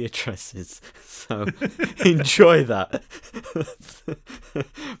IP addresses. So enjoy that.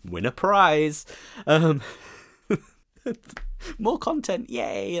 Win a prize. More content.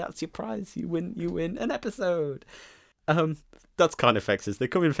 Yay, that's your prize. You win an episode. That's Carnifexes. They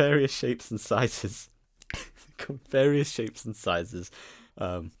come in various shapes and sizes.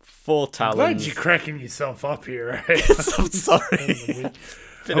 4 talons. I'm glad you're cracking yourself up here, eh? I'm sorry.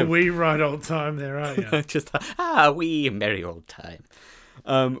 A wee right old time there, aren't you? Just wee merry old time.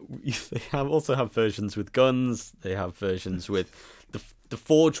 They also have versions with guns. They have versions with the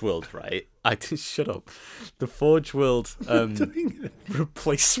Forge World, right? Shut up. The Forge World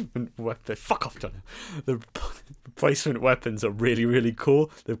replacement weapon. Fuck off, John. The replacement weapons are really, really cool.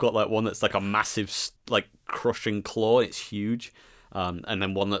 They've got one that's like a massive crushing claw. It's huge. And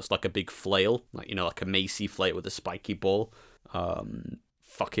then one that's like a big flail, like a macy flail with a spiky ball.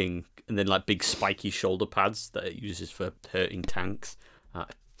 fucking, and then like big spiky shoulder pads that it uses for hurting tanks.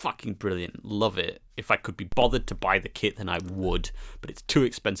 Fucking brilliant. Love it. If I could be bothered to buy the kit, then I would, but it's too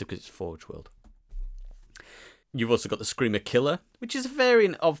expensive because it's Forge World. You've also got the Screamer Killer, which is a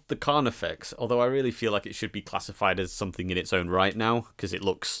variant of the Carnifex, although I really feel like it should be classified as something in its own right now, because it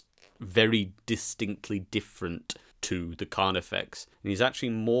looks very distinctly different to the Carnifex. And he's actually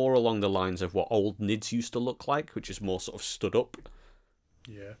more along the lines of what old Nids used to look like, which is more sort of stood up.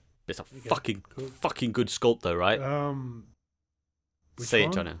 Yeah. It's a fucking good sculpt though, right? Say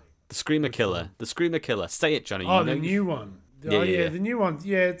one? it, Jono. The Screamer Killer. One? The Screamer Killer. Say it, Jono. Oh, the new one. Yeah, the new one.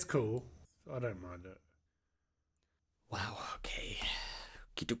 Yeah, it's cool. I don't mind it. Wow, okay.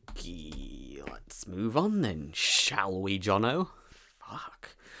 Okie-dokie. Let's move on then, shall we, Jono?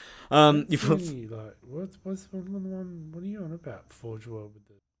 Fuck. What's one? What are you on about? Forge World with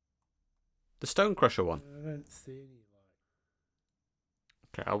the Stone Crusher one. I don't see any.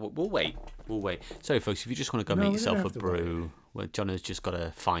 Okay, we'll wait. Sorry, folks, if you just want to go make yourself a brew, well, Jono's just got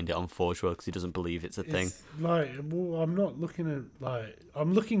to find it on Forge World because he doesn't believe it's a thing. I'm not looking at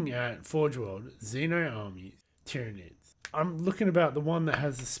I'm looking at Forge World, Xeno Armies, Tyranids. I'm looking about the one that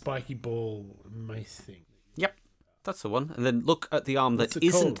has the spiky ball mace thing. Yep, that's the one. And then look at the arm that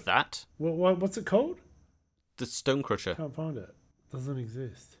isn't that. What's it called? The Stone Crusher. Can't find it. Doesn't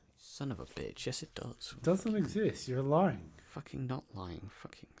exist. Son of a bitch. Yes, it does. It doesn't exist. You're lying. Fucking not lying.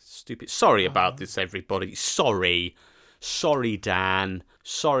 Fucking stupid. Sorry about this, everybody. Sorry, Dan.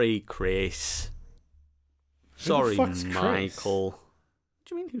 Sorry, Chris. Sorry, Michael. What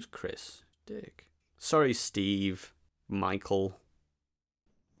do you mean, who's Chris? Dick. Sorry, Steve. Michael.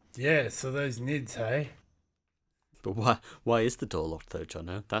 Yeah, so those Nids, hey? But why is the door locked, though,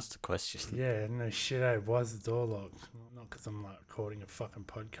 Jono? That's the question. Yeah, no shit, hey. Why is the door locked? Not because I'm recording a fucking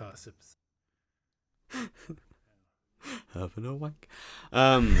podcast episode. Having a wank.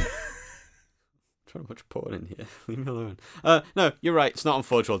 Trying to watch porn in here. Leave me alone. No, you're right. It's not on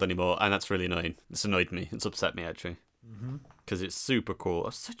Forge World anymore, and that's really annoying. It's annoyed me. It's upset me, actually. Because it's super cool.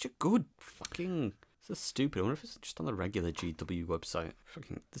 It's such a good fucking... It's so stupid. I wonder if it's just on the regular GW website.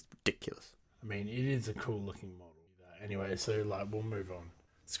 Fucking... It's ridiculous. I mean, it is a cool looking model. Anyway, so, we'll move on.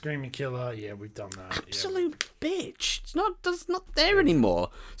 Screaming Killer, yeah, we've done that. Absolute bitch. It's not there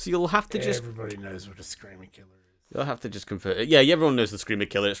anymore. So you'll have to just... Everybody knows what a Screaming Killer is. You'll have to just convert it. Yeah, everyone knows the Screamer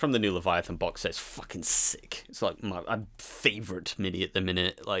Killer. It's from the new Leviathan box set. It's fucking sick. It's like my favourite mini at the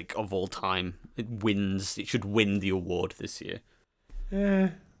minute, like, of all time. It should win the award this year. Yeah.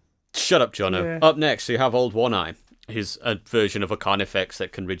 Shut up, Jono. Yeah. Up next, you have Old One Eye. He's a version of a Carnifex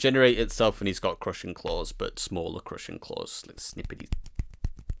that can regenerate itself, and he's got crushing claws, but smaller crushing claws, like snippety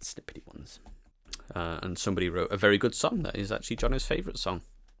ones. And somebody wrote a very good song that is actually Jono's favourite song.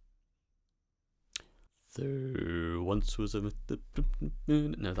 There once was a...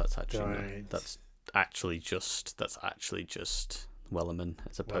 No, that's actually just Wellerman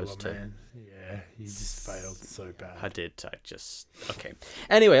as opposed to... Yeah, you just failed so bad. I did. Okay.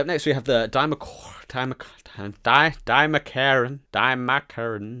 Anyway, up next we have the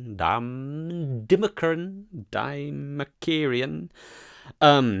Dimacarian.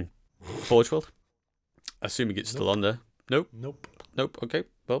 Forge World. Assuming it's still on there. Nope. Okay.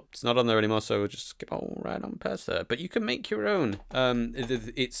 Well, it's not on there anymore, so we'll just skip all right on past there. But you can make your own.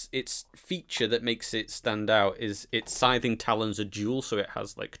 Its feature that makes it stand out is its scything talons are dual, so it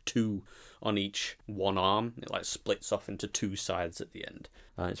has like two on each one arm. It like splits off into two sides at the end.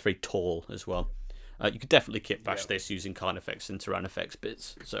 It's very tall as well. You could definitely kit bash this using Carnifex and Tyrannifex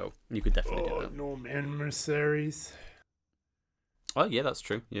bits, so you could definitely do that. Norm Emissaries. Oh yeah, that's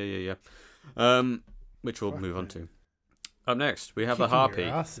true. Yeah. Which we'll move on to. Up next, we have the Harpy. Your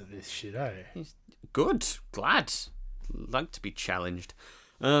ass at this shit, eh? Good. Glad. Like to be challenged.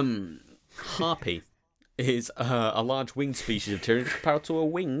 Harpy is a large winged species of Tyranid compared to a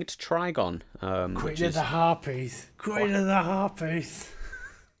winged Trigon. Quit of the Harpies. Quit of the Harpies.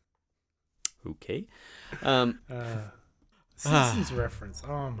 Okay. Simpsons reference.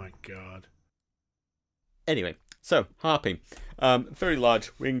 Oh my god. Anyway, so Harpy. Very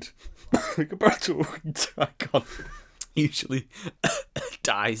large winged compared to a winged Trigon. Usually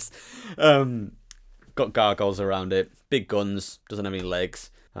dies. Got gargoyles around it. Big guns. Doesn't have any legs.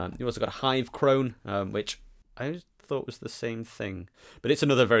 You also got a hive crone, which I thought was the same thing. But it's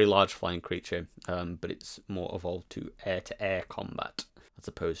another very large flying creature. But it's more evolved to air-to-air combat as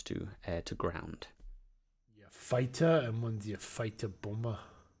opposed to air-to-ground. Your fighter and one's your fighter bomber.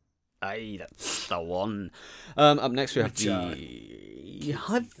 Aye, that's the one. Up next we have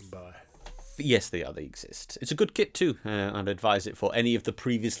Yes, they are. They exist. It's a good kit too. I'd advise it for any of the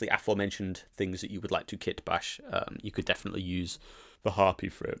previously aforementioned things that you would like to kit bash. You could definitely use the Harpy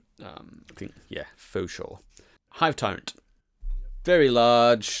for it. I think, yeah, for sure. Hive Tyrant. Very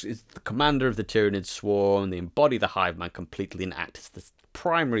large. Is the commander of the Tyranid swarm. They embody the Hive Mind completely and act as the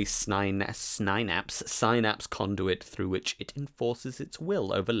primary synapse conduit through which it enforces its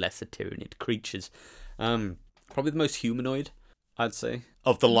will over lesser Tyranid creatures. Probably the most humanoid, I'd say,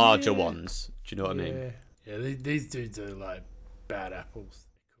 of the larger ones. Do you know what I mean? Yeah, these dudes are like bad apples.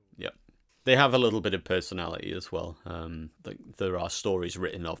 Yep. They have a little bit of personality as well. Like there are stories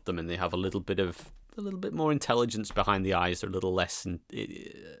written of them, and they have a little bit more intelligence behind the eyes. They're a little less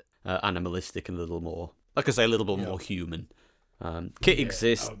animalistic and a little more, like I say, a little bit more human. Kit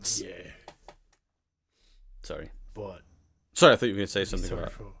exists. Sorry. But sorry, I thought you were going to say something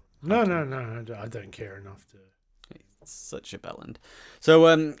about. No, I don't care enough to. It's such a bellend. So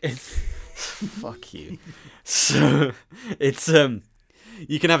it's fuck you. So it's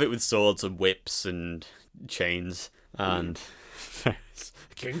you can have it with swords and whips and chains and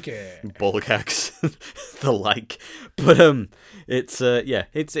ball gacks, the like. But it's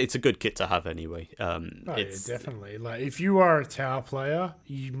it's a good kit to have anyway. It's definitely. Like if you are a tower player,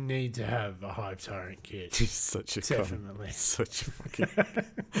 you need to have a Hive Tyrant kit. He's such a definitely such a fucking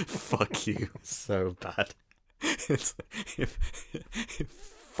fuck you, so bad.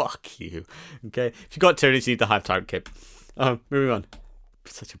 Fuck you. Okay, if you got Tyranid, you need the Hive Tyrant kit. Moving on.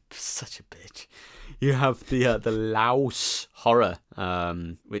 Such a bitch. You have the Laos horror,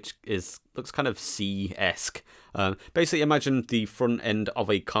 which looks kind of sea-esque. Basically, imagine the front end of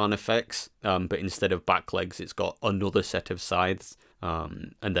a Carnifex, but instead of back legs, it's got another set of scythes,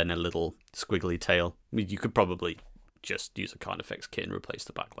 and then a little squiggly tail. I mean, you could probably just use a Carnifex kit and replace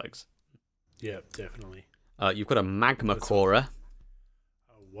the back legs. Yeah, definitely. You've got a Magma Corer.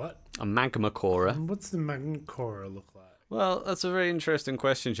 What? A Magma Corer. What's the Magma Corer look like? Well, that's a very interesting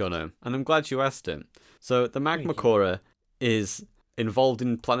question, Jono, and I'm glad you asked it. So, the Magma Corer is involved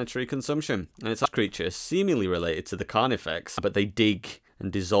in planetary consumption, and it's a creature seemingly related to the Carnifex, but they dig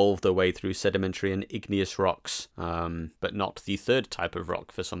and dissolve their way through sedimentary and igneous rocks, but not the third type of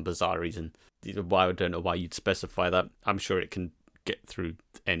rock for some bizarre reason. I don't know why you'd specify that. I'm sure it can get through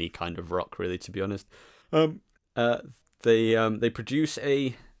any kind of rock, really, to be honest. They produce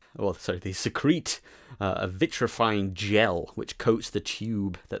they secrete a vitrifying gel which coats the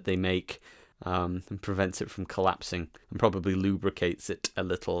tube that they make and prevents it from collapsing and probably lubricates it a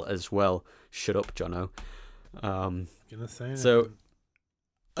little as well. Shut up, Jono. An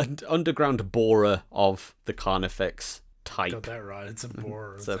underground borer of the Carnifex type. Got that right. It's a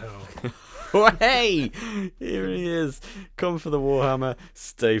borer as hell. Oh, hey! Here he is. Come for the Warhammer,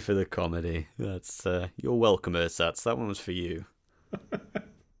 stay for the comedy. That's you're welcome, Ursats. That one was for you.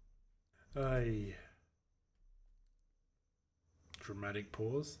 Dramatic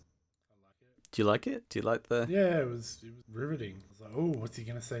pause. I like it. Do you like it? Do you like the... Yeah, it was riveting. I was like, oh, what's he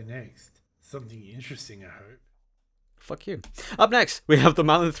going to say next? Something interesting, I hope. Fuck you. Up next, we have the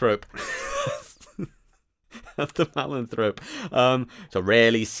Malanthrope. It's a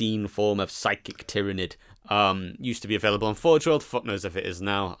rarely seen form of psychic Tyranid. Used to be available on Forge World. Fuck knows if it is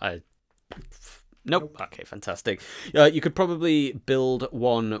now. Nope. Okay, fantastic. You could probably build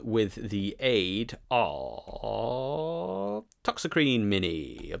one with the aid of Toxicrene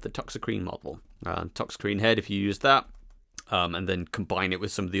Mini, of the Toxicrene model. Toxicrene head, if you use that, and then combine it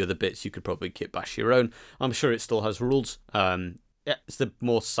with some of the other bits, you could probably kit bash your own. I'm sure it still has rules. It's the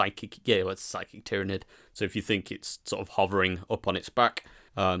more psychic, it's psychic Tyranid. So if you think it's sort of hovering up on its back,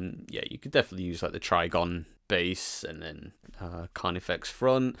 you could definitely use like the Trigon base and then Carnifex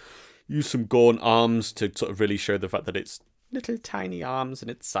front. Use some Gorn arms to sort of really show the fact that it's little tiny arms and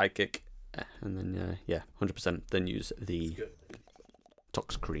it's psychic. And then, 100%. Then use the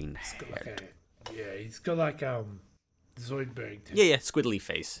Toxicrene head. He's got like Zoidberg. Yeah, squiddly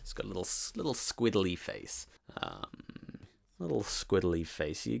face. It's got a little squiddly face. Little squiddly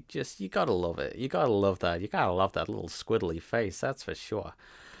face. You gotta love it. You gotta love that. You gotta love that little squiddly face. That's for sure.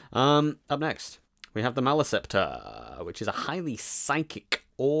 Up next, we have the Maleceptor, which is a highly psychic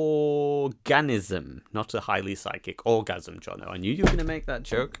organism, not a highly psychic orgasm, Jono. I knew you were going to make that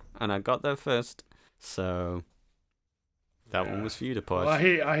joke, and I got there first, so that one was for you to push. Well,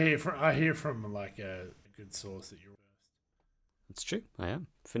 I hear from like a good source that you're first. That's true. I am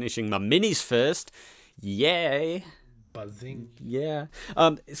finishing my minis first. Yay! Buzzing. Yeah.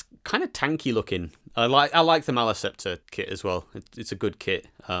 It's kind of tanky looking. I like the Maleceptor kit as well. It's a good kit.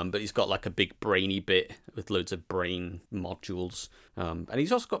 But he's got like a big brainy bit with loads of brain modules. And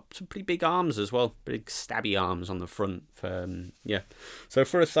he's also got some pretty big arms as well. Big stabby arms on the front. So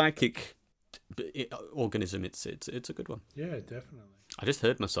for a psychic organism, it's a good one. Yeah, definitely. I just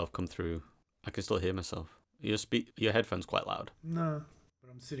heard myself come through. I can still hear myself. Your headphone's quite loud. No, but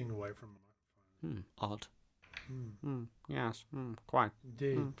I'm sitting away from the microphone. Odd. Yes, quite.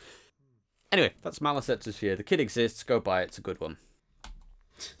 Indeed. Anyway, that's Maliceptor's Fear. The kit exists. Go buy it. It's a good one.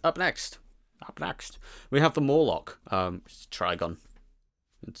 Up next, we have the Morlock. It's a Trigon.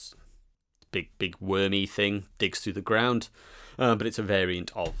 It's a big wormy thing. Digs through the ground. But it's a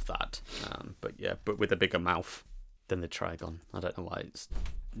variant of that. But with a bigger mouth than the Trigon. I don't know why it's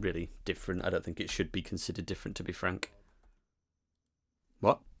really different. I don't think it should be considered different, to be frank.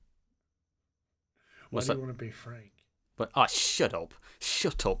 What? Why do you want to be frank? But shut up,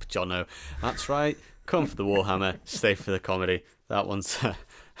 Jono. That's right. Come for the Warhammer, stay for the comedy. That one's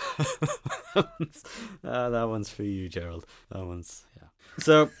that one's for you, Gerald. That one's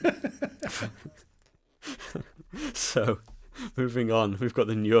So moving on, we've got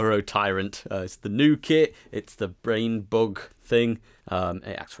the Neuro Tyrant. It's the new kit. It's the brain bug thing.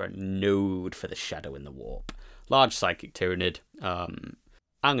 It acts for a node for the Shadow in the Warp. Large psychic Tyranid. I'm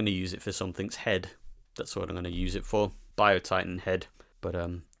going to use it for something's head. That's what I'm going to use it for. Biotitan head. But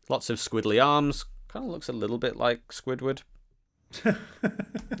lots of squiddly arms. Kind of looks a little bit like Squidward.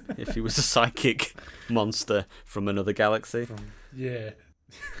 If he was a psychic monster from another galaxy. Yeah.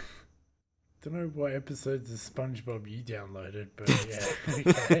 Don't know what episodes of SpongeBob you downloaded, but yeah.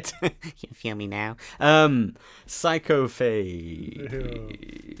 Okay. You feel me now?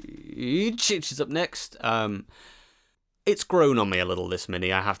 Psychophage is up next. It's grown on me a little, this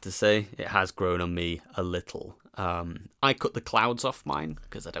mini, I have to say. It has grown on me a little. I cut the clouds off mine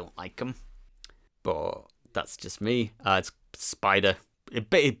because I don't like them. But that's just me. It's spider.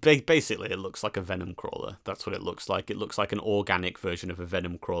 Basically, it looks like a venom crawler. That's what it looks like. It looks like an organic version of a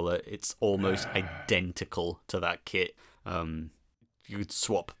venom crawler. It's almost identical to that kit. You could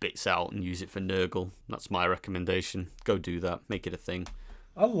swap bits out and use it for Nurgle. That's my recommendation. Go do that. Make it a thing.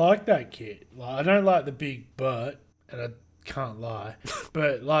 I like that kit. Like, I don't like the big butt, and I can't lie.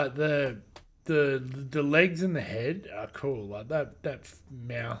 But like the legs and the head are cool. Like that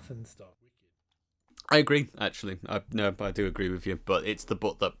mouth and stuff. I agree, actually. I do agree with you, but it's the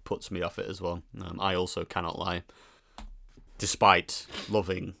butt that puts me off it as well. I also cannot lie, despite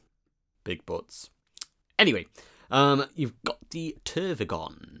loving big butts. Anyway, you've got the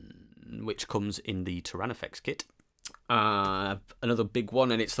Tervigon, which comes in the Tyrannofex kit. Another big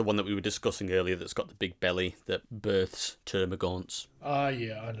one, and it's the one that we were discussing earlier that's got the big belly that births Termagants.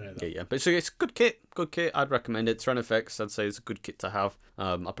 Yeah, I know that. Yeah. But it's a good kit. I'd recommend it. Tyrannofex, I'd say, is a good kit to have.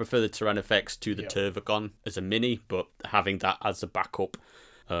 I prefer the Tyrannofex to the Tervigon as a mini, but having that as a backup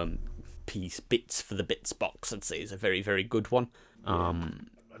bits for the bits box, I'd say, is a very, very good one.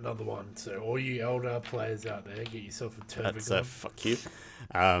 Another one. So all you elder players out there, get yourself a Tervigon. That's fuck you.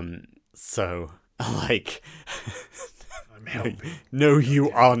 Like... I'm helping. No, you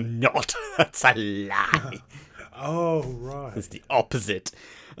are not. That's a lie. Oh, right. It's the opposite.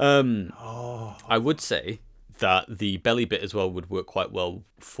 I would say that the belly bit as well would work quite well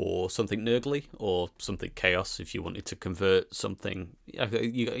for something Nurgly or something Chaos if you wanted to convert something. Yeah,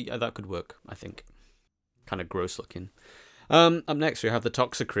 that could work, I think. Kind of gross looking. Up next, we have the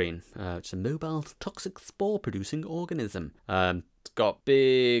Toxicrene. It's a mobile toxic spore-producing organism. It's got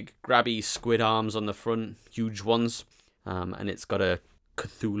big, grabby squid arms on the front, huge ones, and it's got a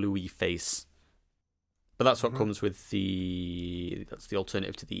Cthulhu-y face. But that's what comes with that's the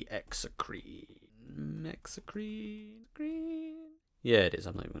alternative to the Exocrine. Exocrine? Yeah, it is.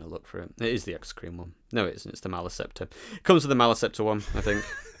 I'm not even going to look for it. It is the Exocrine one. No, it isn't. It's the Maliceptor. It comes with the Maliceptor one, I think.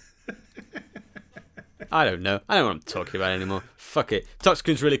 I don't know. I don't know what I'm talking about anymore. Fuck it.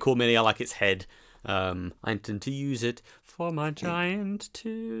 Toxicrone's really cool mini. I like its head. I intend to use it for my giant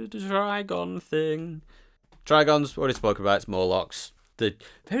Trigon thing. Trigons, already spoke about. It's Morlocks. They're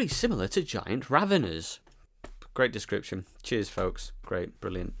very similar to giant Raveners. Great description. Cheers, folks. Great.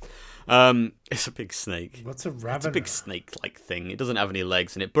 Brilliant. It's a big snake. What's a Ravener? It's a big snake-like thing. It doesn't have any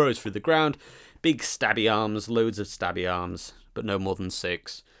legs, and it burrows through the ground. Big stabby arms. Loads of stabby arms, but no more than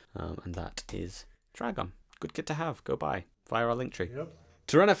 6. And that is Trigon. Good kit to have. Go buy. Via our link tree. Yep.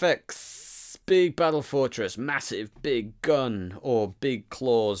 Tyrannofex. Big battle fortress. Massive big gun. Or big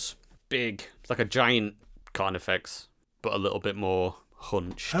claws. Big. It's like a giant Carnifex, but a little bit more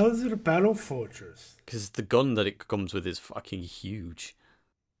hunched. How is it a battle fortress? Because the gun that it comes with is fucking huge.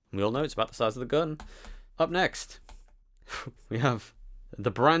 We all know it's about the size of the gun. Up next, we have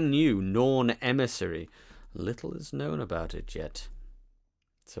the brand new Norn Emissary. Little is known about it yet.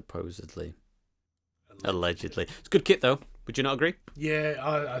 Supposedly. Allegedly. It's a good kit, though. Would you not agree? Yeah,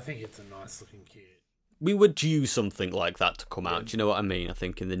 I think it's a nice looking kit. we were due something like that to come out. Do you know what I mean? I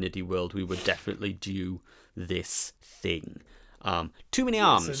think in the Niddy world, we were definitely due this thing. Too many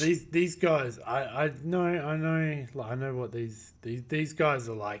arms. So these guys, I know what these guys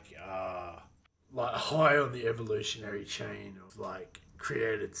are like high on the evolutionary chain of like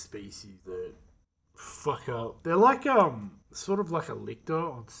created species that fuck up. They're like sort of like a lictor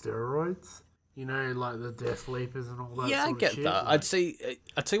on steroids. You know, like the Death Leapers and all that. Yeah, sort I get of shit. that. Like,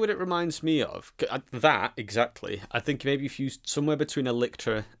 I'd say what it reminds me of. That exactly. I think maybe if you somewhere between a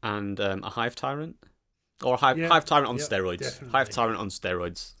lictor and a hive tyrant. Or Hive Tyrant on steroids. Definitely. Hive Tyrant on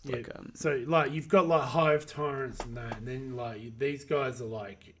steroids. Yeah. Like, so, like, you've got, like, Hive Tyrants and that, and then, like, these guys are,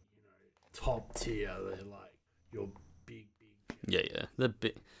 like, you know, top tier. They're, like, your big... Yeah. They're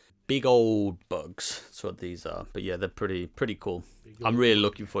big old bugs. That's what these are. But, yeah, they're pretty cool. I'm really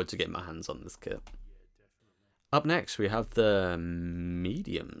looking forward to getting my hands on this kit. Yeah, definitely. Up next, we have the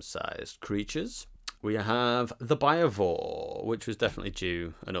medium-sized creatures. We have the Biovore, which was definitely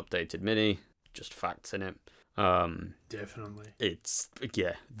due an updated mini. Just facts in it. Definitely. It's,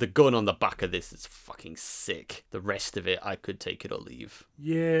 the gun on the back of this is fucking sick. The rest of it, I could take it or leave.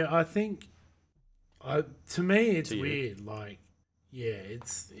 Yeah, I think, to me, it's weird. Like, I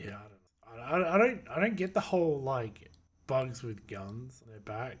don't get the whole, like, bugs with guns on their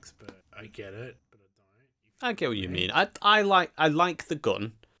backs, but I get it, but I don't. I get what you mean. I like the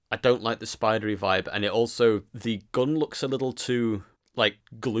gun. I don't like the spidery vibe, and it also, the gun looks a little too, like,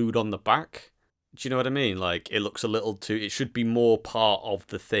 glued on the back. Do you know what I mean? Like, it looks a little too... It should be more part of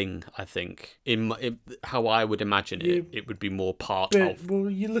the thing, I think. In how I would imagine it, it would be more part of... Well,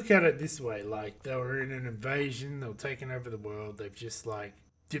 you look at it this way. Like, they were in an invasion. They were taking over the world. They've just, like,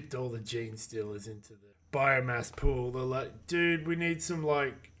 dipped all the gene stealers into the biomass pool. They're like, dude, we need some,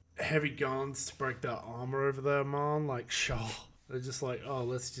 like, heavy guns to break that armor over there, man. Like, sure. They're just like, oh,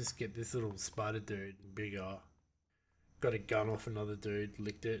 let's just get this little spider dude bigger. Got a gun off another dude,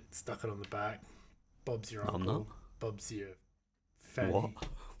 licked it, stuck it on the back. Bob's your uncle. Bob's your fanny.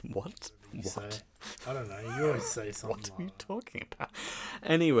 What? Say. I don't know. You always say something. What are like you that. talking about?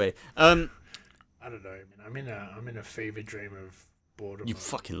 Anyway, I don't know. Man. I'm in a fever dream of boredom. You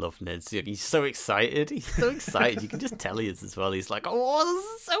fucking love Ned's. He's so excited. He's so excited. You can just tell he is as well. He's like, oh,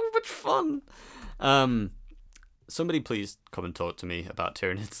 this is so much fun. Somebody please come and talk to me about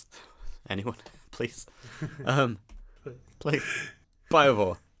Tyranids. Anyone, please. Please.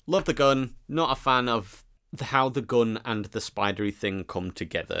 Biovore. Love the gun. Not a fan of how the gun and the spidery thing come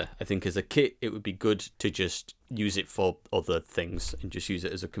together. I think as a kit, it would be good to just use it for other things and just use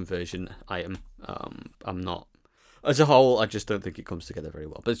it as a conversion item. I'm not... As a whole, I just don't think it comes together very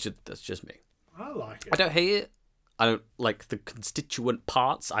well. But that's just me. I like it. I don't hate it. I don't like the constituent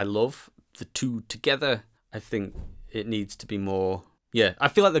parts. I love the two together. I think it needs to be more... Yeah, I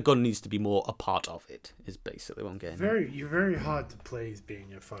feel like the gun needs to be more a part of it, is basically what I'm getting at. You're very hard to please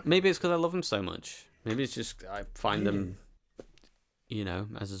being a fucking... Maybe it's because I love them so much. Maybe it's just I find them,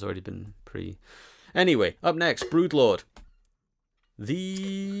 as has already been Anyway, up next, Broodlord.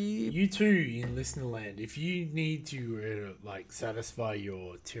 You too, in listener land, if you need to, satisfy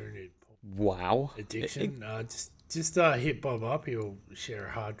your Tyranid addiction, just hit Bob up. He'll share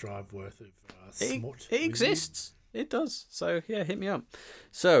a hard drive worth of smut. It exists. It does. So, yeah, hit me up.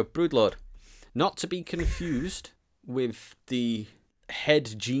 So, Broodlord. Not to be confused with the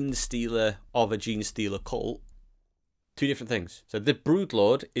head gene stealer of a gene stealer cult. Two different things. So, the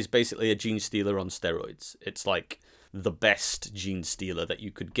Broodlord is basically a gene stealer on steroids. It's like the best gene stealer that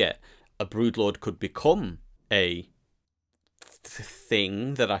you could get. A Broodlord could become a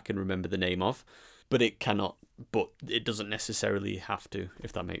thing that I can remember the name of, but it cannot. But it doesn't necessarily have to,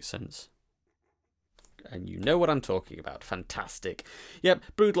 if that makes sense. And you know what I'm talking about. Fantastic. Yep,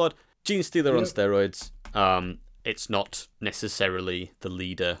 Broodlord, gene stealer on steroids. It's not necessarily the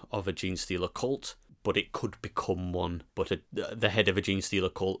leader of a gene stealer cult, but it could become one. But the head of a gene stealer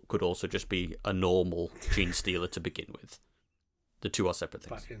cult could also just be a normal gene stealer to begin with. The two are separate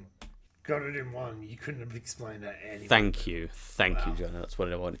things. Fucking got it in one. You couldn't have explained that anyway. Thank you, John. That's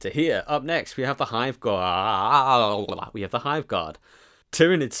what I wanted to hear. Up next, we have the Hive Guard.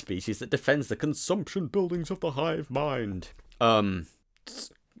 Tyranid species that defends the consumption buildings of the hive mind. Kind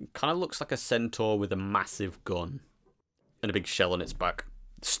of looks like a centaur with a massive gun and a big shell on its back.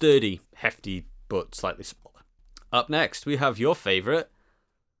 Sturdy, hefty, but slightly smaller. Up next, we have your favourite.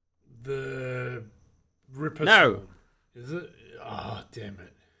 The Ripper. No. Storm. Is it? Oh, damn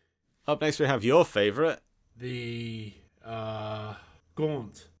it. Up next, we have your favourite. The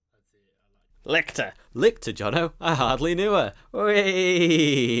Gaunt. Lictor, Jono. I hardly knew her.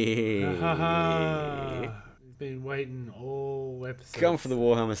 Whee! We've been waiting all episodes. Come for the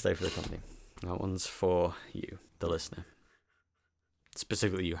Warhammer, stay for the company. That one's for you, the listener.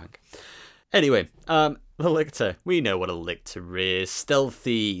 Specifically you, Hank. Anyway, the Lictor. We know what a Lictor is.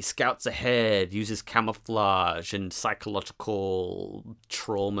 Stealthy, scouts ahead, uses camouflage and psychological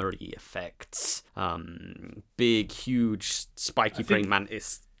trauma-y effects. Big, huge, spiky praying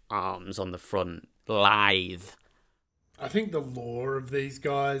mantis arms on the front. Lithe. I think the lore of these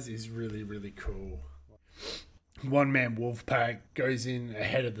guys is really, really cool. One-man wolf pack goes in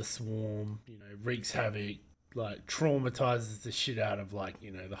ahead of the swarm, wreaks havoc, like traumatizes the shit out of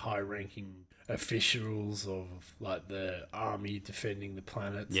the high-ranking officials of like the army defending the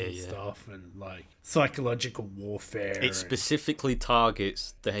planets and stuff, and like psychological warfare. It specifically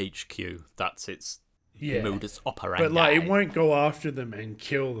targets the HQ. That's its modus operandi. But like, it won't go after them and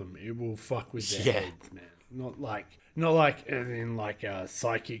kill them. It will fuck with their heads, man. Not like in like a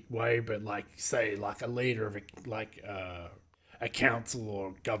psychic way, but like say like a leader of a council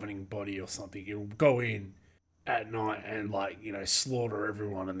or governing body or something. It will go in at night and slaughter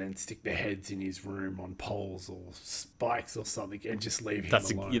everyone and then stick their heads in his room on poles or spikes or something and just leave him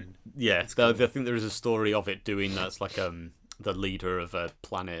alone. I think there is a story of it doing that. It's like the leader of a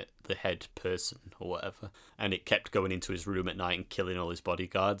planet, the head person or whatever, and it kept going into his room at night and killing all his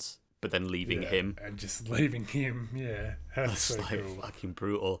bodyguards, but then leaving him. And just leaving him, That's so cool. Fucking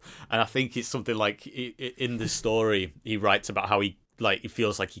brutal. And I think it's something like, in the story, he writes about how he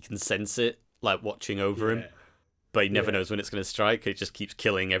feels like he can sense it, like watching over him. But he never knows when it's going to strike. It just keeps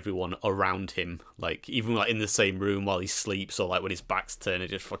killing everyone around him. Like, even like in the same room while he sleeps, or like when his back's turned, it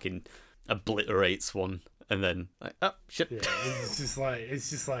just fucking obliterates one. And then, like, oh, shit. Yeah, it's just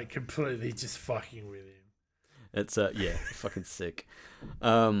like completely just fucking with him. It's, fucking sick.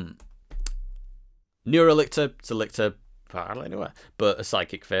 Neurolictor, it's a Lictor, hardly anywhere, but a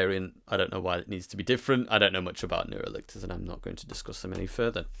psychic variant. I don't know why it needs to be different. I don't know much about Neurolictors, and I'm not going to discuss them any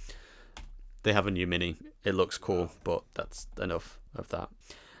further. They have a new mini. It looks cool, but that's enough of that.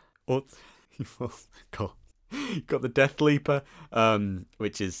 Oh, got the Death Leaper,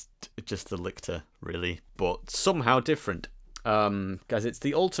 which is just a Lictor, really, but somehow different. Guys, it's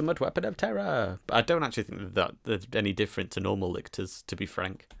the ultimate weapon of terror. But I don't actually think that they're any different to normal Lictors, to be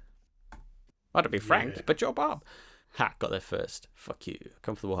frank. Well, to be frank, but you're Bob. Ha, got there first. Fuck you.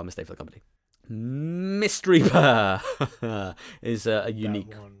 Come for the Warhammer, stay for the company. Mist Reaper is a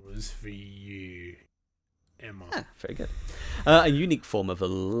unique... That one was for you, Emma. Very good. A unique form of a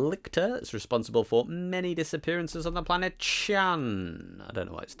Lictor. It's responsible for many disappearances on the planet Chan. I don't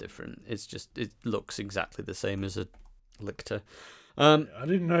know why it's different. It's just, it looks exactly the same as a Lictor. I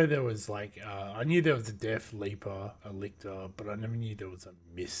didn't know there was I knew there was a Death Leaper, a Lictor, but I never knew there was a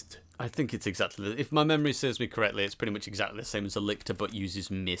Mist. I think it's exactly, if my memory serves me correctly, it's pretty much exactly the same as a Lictor, but uses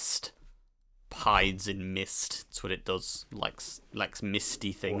mist. Hides in mist. That's what it does. Likes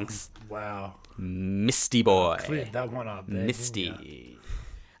misty things. Wow. Misty boy. Cleared that one up there. Misty.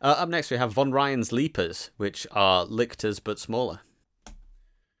 Up next we have Von Ryan's Leapers, which are Lictors but smaller.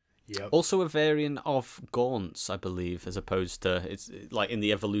 Yep. Also a variant of Gaunts, I believe, as opposed to, it's like in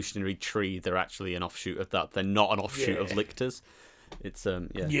the evolutionary tree, they're actually an offshoot of that. They're not an offshoot of Lictors. It's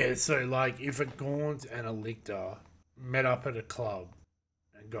Yeah, so like if a Gaunt and a Lictor met up at a club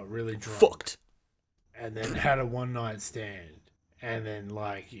and got really drunk, fucked, and then had a one night stand, and then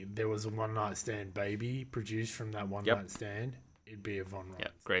like there was a one night stand baby produced from that one night stand, it'd be a Von Ryan. Yeah,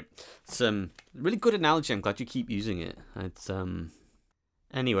 great. It's really good analogy. I'm glad you keep using it. It's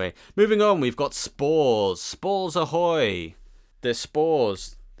anyway, moving on, we've got spores. Spores ahoy! They're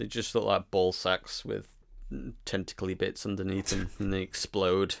spores. They just look like ball sacks with tentacly bits underneath them, and they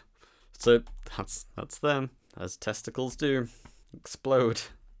explode. So that's them, as testicles do. Explode.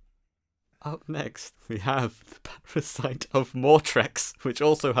 Up next, we have the Parasite of Mortrex, which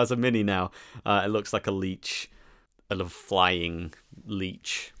also has a mini now. It looks like a leech, a little flying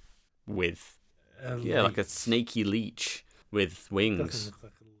leech with, like a snaky leech with wings. Doesn't look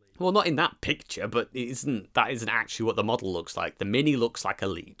like a leech. Well, not in that picture, but that isn't actually what the model looks like. The mini looks like a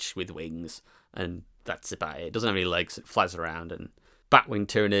leech with wings, and that's about it. It doesn't have any legs, it flies around, and Batwing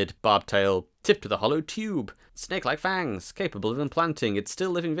Tyranid, barbed tail, tipped with a hollow tube, snake-like fangs, capable of implanting its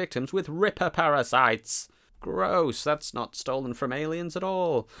still-living victims with Ripper parasites. Gross, that's not stolen from aliens at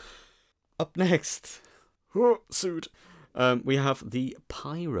all. Up next, suit, we have the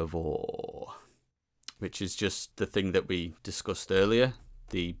Pyrovore, which is just the thing that we discussed earlier,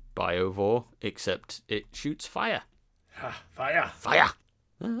 the Biovore, except it shoots fire. Fire! Fire!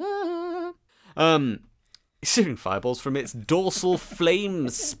 Shooting fireballs from its dorsal flame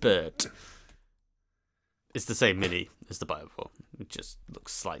spurt. It's the same mini as the Biovore. It just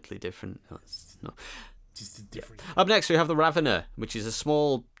looks slightly different. No, it's not. Just a different... Up next, we have the Ravener, which is a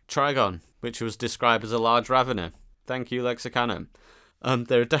small Trigon. which was described as a large ravener. Thank you, Lexicanum.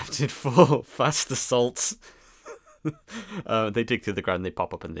 They're adapted for fast assaults. They dig through the ground, they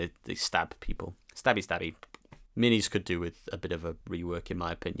pop up, and they stab people. Stabby. Minis could do with a bit of a rework, in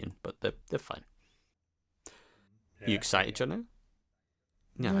my opinion, but they're fine. Yeah, you excited, Jono?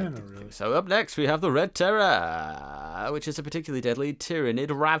 No, not really. So up next, we have the Red Terror, which is a particularly deadly Tyranid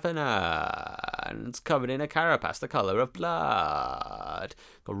Ravener. And it's covered in a carapace the colour of blood.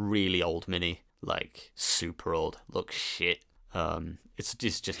 A really old mini, like super old. Looks shit. It's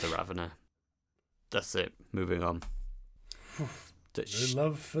just a Ravener. That's it. Moving on. No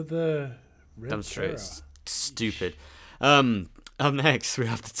love for the Red Terror. It's stupid. Up next, we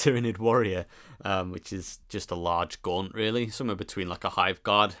have the Tyranid Warrior, which is just a large gaunt, really. Somewhere between like a Hive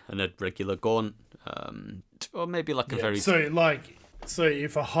Guard and a regular gaunt. Or maybe like a very... So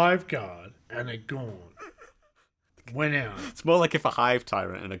if a Hive Guard and a gaunt went out... It's more like if a Hive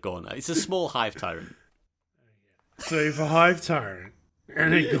Tyrant and a gaunt. It's a small Hive Tyrant. So if a Hive Tyrant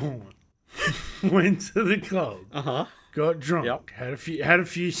and a gaunt went to the club, got drunk, had a few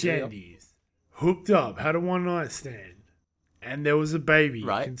shandies, hooked up, had a one-night stand, and there was a baby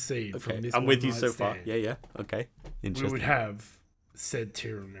conceived from this. I'm with you so stand, far. Yeah. Okay. Interesting. We would have said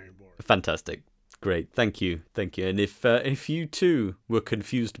Tyranid Warrior. Fantastic. Great. Thank you. And if you too were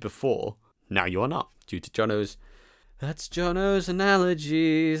confused before, now you are not, due to Jono's. That's Jono's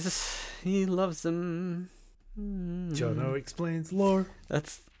analogies. He loves them. Jono explains lore.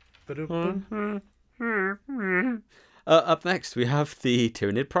 That's. Up next, we have the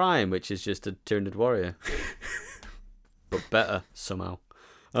Tyranid Prime, which is just a Tyranid Warrior. But better, somehow.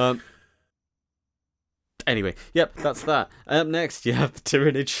 Anyway, yep, that's that. Up next, you have the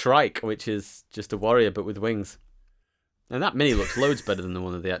Tyranid Shrike, which is just a warrior, but with wings. And that mini looks loads better than the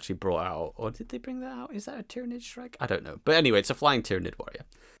one that they actually brought out. Or did they bring that out? Is that a Tyranid Shrike? I don't know. But anyway, it's a flying Tyranid Warrior.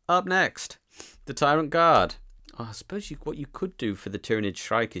 Up next, the Tyrant Guard. I suppose what you could do for the Tyranid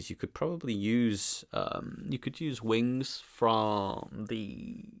Shrike is you could probably use wings from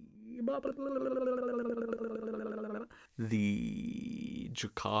the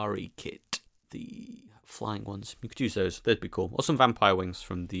Drakari kit, the flying ones. You could use those; they'd be cool. Or some vampire wings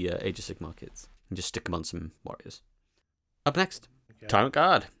from the Age of Sigmar kits, and just stick them on some warriors. Up next, Tyrant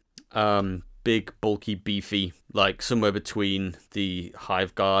Guard. Big, bulky, beefy, like somewhere between the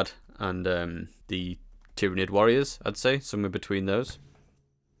Hive Guard and the Tyranid Warriors, I'd say. Somewhere between those.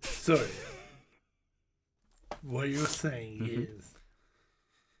 So, what you're saying is...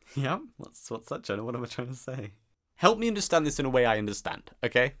 Yeah? What's that, Jonah? What am I trying to say? Help me understand this in a way I understand,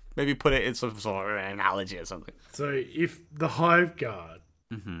 okay? Maybe put it in some sort of analogy or something. So, if the Hive Guard,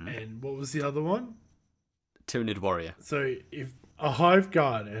 and what was the other one? Tyranid Warrior. So, if a Hive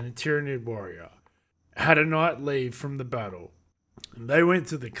Guard and a Tyranid Warrior had a night leave from the battle, and they went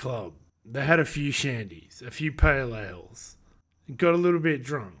to the club, they had a few shandies, a few pale ales, got a little bit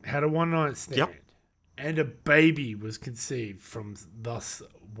drunk, had a one-night stand, and a baby was conceived from thus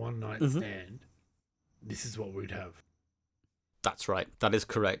one-night stand, this is what we'd have. That's right. That is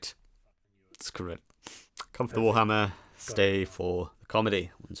correct. That's correct. Come for the Warhammer, stay for the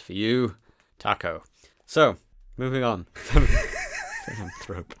comedy. One's for you, Taco. So, moving on.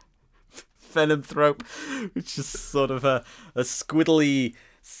 Venomthrope, which is sort of a squiddly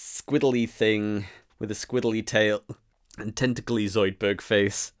thing with a squiddly tail and tentacly Zoidberg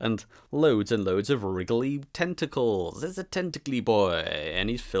face and loads of wriggly tentacles. There's a tentacly boy and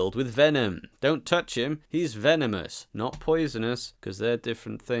he's filled with venom. Don't touch him. He's venomous, not poisonous, because they're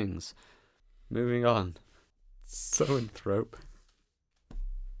different things. Moving on. Zoanthrope.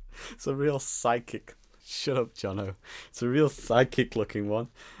 It's a real psychic. Shut up, Jono. It's a real psychic looking one.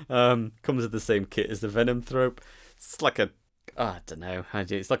 Comes with the same kit as the Venomthrope. It's like I don't know.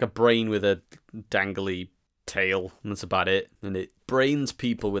 It's like a brain with a dangly tail. And that's about it. And it brains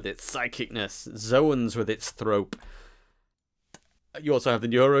people with its psychicness. Zoans with its thrope. You also have the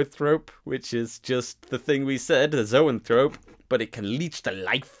Neurothrope, which is just the thing we said, the Zoanthrope. But it can leech the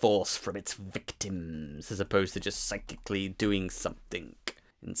life force from its victims, as opposed to just psychically doing something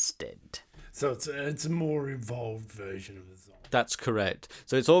instead. So it's a more evolved version of the Zoan. That's correct.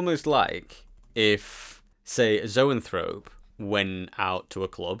 So it's almost like if, say, a Zoanthrope went out to a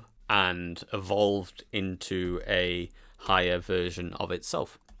club and evolved into a higher version of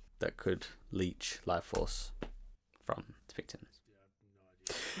itself that could leech life force from its victims.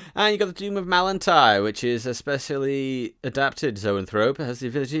 And you got the Doom of Malantai, which is a specially adapted Zoanthrope. It has the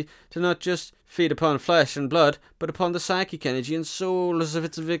ability to not just feed upon flesh and blood, but upon the psychic energy and souls of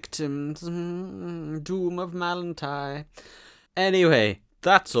its victims. Doom of Malantai. Anyway,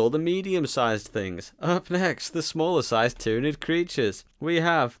 That's all the medium-sized things. Up next, the smaller-sized Tyranid creatures. We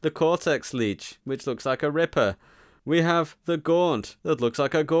have the Cortex Leech, which looks like a Ripper. We have the Gaunt, that looks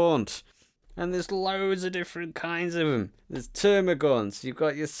like a Gaunt. And there's loads of different kinds of them. There's Termagaunts, you've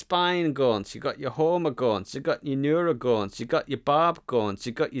got your Spine Gaunts, you've got your Hormogaunts, you've got your Neurogaunts, you've got your Barb Gaunts,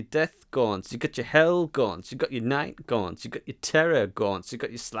 you've got your Death Gaunts, you've got your Hell Gaunts, you've got your Night Gaunts, you've got your Terror Gaunts, you've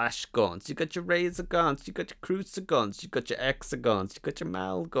got your Slash Gaunts, you've got your Razor Gaunts, you've got your Cruiser Gaunts, you've got your Exagaunts, you've got your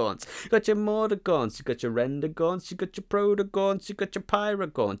Mal Gaunts, you've got your Mortar Gaunts, you've got your Render Gaunts, you've got your Proto Gaunts, you've got your Pyra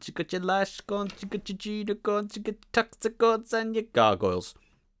Gaunts, you've got your Lash Gaunts, you've got your Gina Gaunts, you've got your Tuxa Gaunts, and your Gargoyles.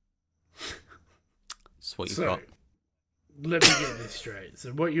 That's what you've got. Let me get this straight.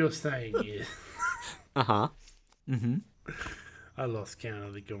 So what you're saying is... Uh-huh. Mm-hmm. I lost count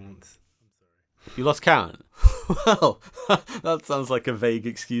of the gaunts. I'm sorry. You lost count? Well, that sounds like a vague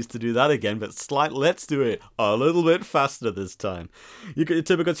excuse to do that again, but let's do it a little bit faster this time. You got your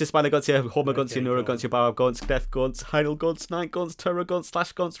Termagaunts, your Spinogaunts, your Hormogaunts, your Neurogaunts, your Barb Gaunts, Death Gaunts, Hydal Gaunts, Night Gaunts, Terror Gaunts,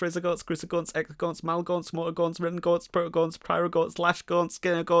 Slash Gaunts, Razor Gaunts, Cruiser Gaunts, Exagaunts, Mal Gaunts, Mortar Gaunts, Ren Gaunts, Proto Gaunts, Pyro Gaunts, Lash Gaunts,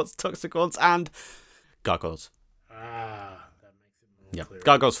 Skinner Gaunts, Tuxa Gaunts, and... Gargoyles. That makes it more clear.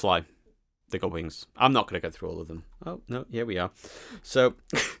 Gargoyles fly. They got wings. I'm not going to go through all of them. Oh, no, here we are. So,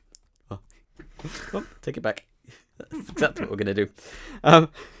 take it back. That's exactly what we're going to do.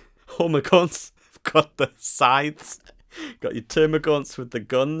 Hormogaunts have got the scythes. Got your Termagaunts with the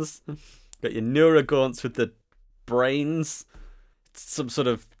guns. Got your Neurogaunts with the brains. It's some sort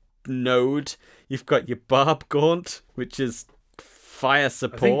of node. You've got your Barb Gaunt, which is fire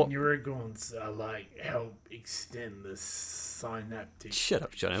support. I think Neurogaunts are help extend the synaptic. Shut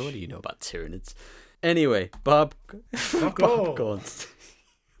up, Jono. What do you know about Tyranids? Anyway, Barb Gaunts.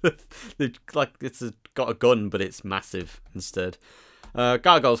 It's got a gun, but it's massive instead.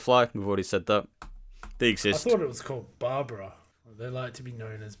 Gargoyles fly. We've already said that. They exist. I thought it was called Barbara. They like to be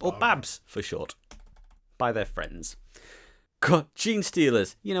known as Barbara. Or Babs for short, by their friends. God, Gene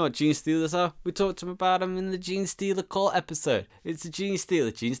Stealers. You know what Gene Stealers are? We talked about them in the Gene Stealer Call episode. It's a Gene Stealer.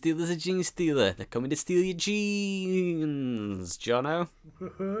 Gene Stealer's a Gene Stealer. They're coming to steal your genes, Jono.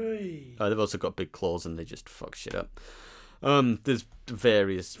 They've also got big claws and they just fuck shit up. There's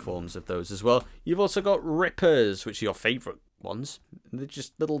various forms of those as well. You've also got Rippers, which are your favourite ones. They're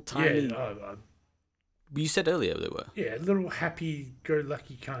just little tiny... Yeah, you said earlier they were. Yeah, little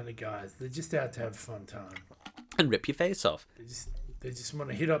happy-go-lucky kind of guys. They're just out to have a fun time. And rip your face off. They just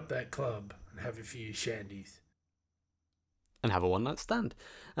want to hit up that club and have a few shandies. And have a one-night stand.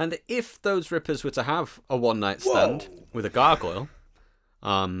 And if those Rippers were to have a one-night stand with a gargoyle,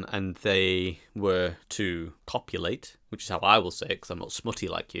 and they were to copulate, which is how I will say it, because I'm not smutty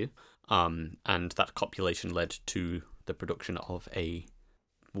like you, and that copulation led to the production of a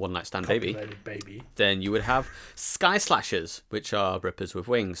one-night stand baby, then you would have Sky Slashers, which are Rippers with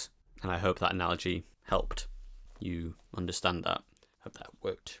wings. And I hope that analogy helped you understand that. Hope that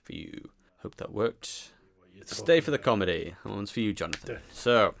worked for you. Hope that worked. Stay for the comedy. That one's for you, Jonathan.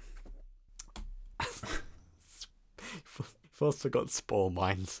 So, you've also got spore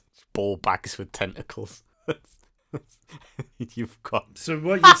mines, ball bags with tentacles. You've got. So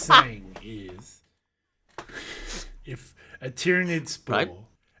what you're saying is, if a Tyranid spore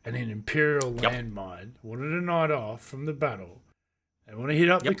and an Imperial landmine wanted a night off from the battle, they want to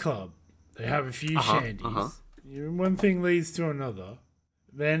hit up the club. They have a few shandies. One thing leads to another.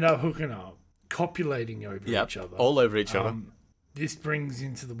 They end up hooking up, copulating over each other. All over each other. This brings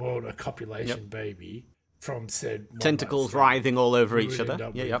into the world a copulation baby from said... Tentacles writhing all over each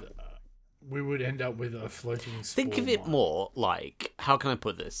other. We would end up with a floating spore. Think of it more like... How can I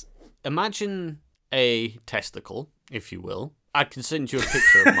put this? Imagine a testicle, if you will. I can send you a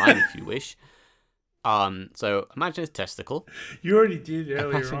picture of mine if you wish. So imagine a testicle. You already did earlier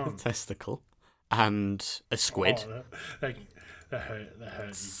imagine a testicle and a squid. Oh, that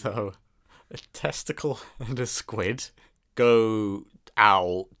hurt. So a testicle and a squid go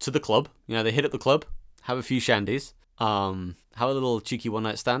out to the club. You know, they hit at the club, have a few shandies, have a little cheeky one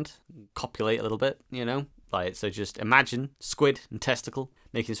night stand, copulate a little bit. You know, so just imagine squid and testicle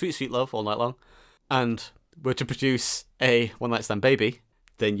making sweet, sweet love all night long, and were to produce a one night stand baby,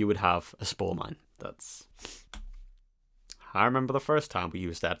 then you would have a spore mine. I remember the first time we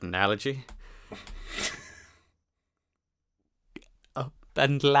used that analogy.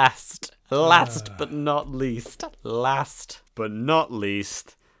 And last but not least,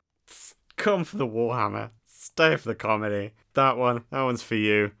 come for the Warhammer, stay for the comedy. That one's for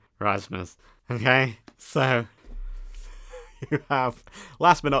you, Rasmus. Okay, so you have,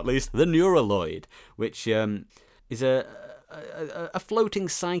 last but not least, the Neuraloid, which is a floating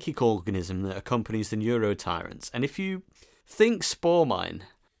psychic organism that accompanies the Neurotyrants. And if you Think Spore Mine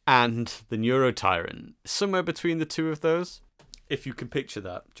and the Neurotyrant. Somewhere between the two of those. If you can picture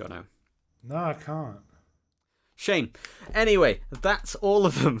that, Jono. No, I can't. Shame. Anyway, that's all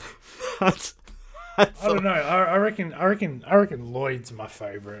of them. that's I don't know. I reckon Lloyd's my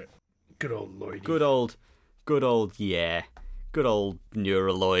favourite. Good old Lloyd. Good old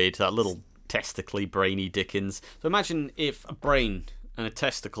Neuraloid, that little testically brainy Dickens. So imagine if a brain and a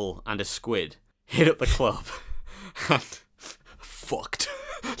testicle and a squid hit up the club and fucked.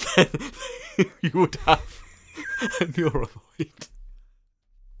 Then you would have a Neuraloid.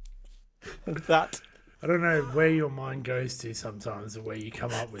 That. I don't know where your mind goes to sometimes or where you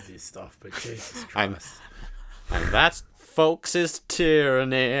come up with this stuff, but Jesus Christ. And that, folks, is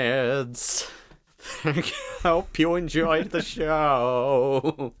Tyranids. Hope you enjoyed the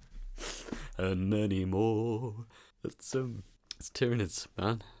show. And many more. It's Tyranids,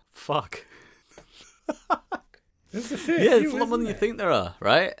 man. Fuck. There's a fair there's few, a lot more than you think there are,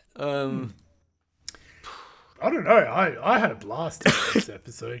 right? I don't know. I had a blast in this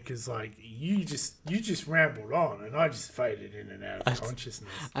episode because like you just rambled on and I just faded in and out of consciousness.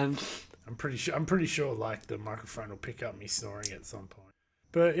 And I'm pretty sure like the microphone will pick up me snoring at some point.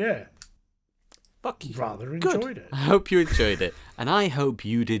 But yeah, fuck you. Rather enjoyed it. I hope you enjoyed it, and I hope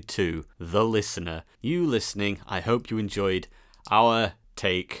you did too, the listener. You listening, I hope you enjoyed our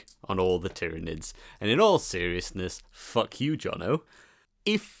take on all the Tyranids. And in all seriousness, fuck you, Jono.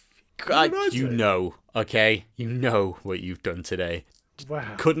 If you know what you've done today.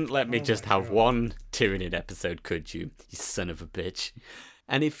 Wow. Couldn't let me just have one Tyranid episode, could you? You son of a bitch.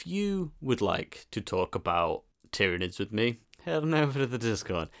 And if you would like to talk about Tyranids with me, head on over to the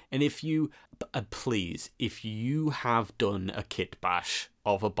Discord. And if you, please, if you have done a kit bash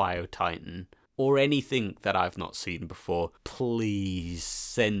of a Biotitan, or anything that I've not seen before, please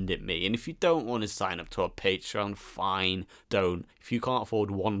send it me. And if you don't want to sign up to our Patreon, fine, don't. If you can't afford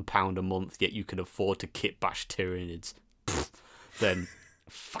 £1 a month, yet you can afford to kit bash Tyranids, then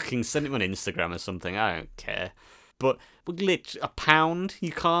fucking send it on Instagram or something. I don't care. But £1,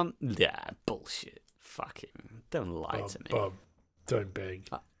 you can't? Yeah, bullshit. Fucking, don't lie to me. Bob, don't beg.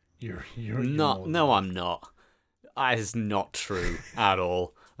 You're not. No, I'm not. That is not true at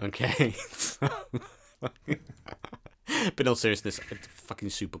all. Okay. But in all seriousness, it's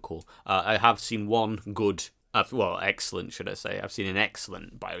fucking super cool. I have seen one good, excellent, should I say? I've seen an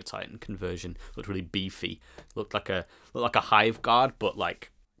excellent Biotitan conversion. Looked really beefy. Looked like a hive guard, but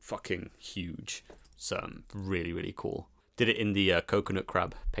like fucking huge. So really, really cool. Did it in the coconut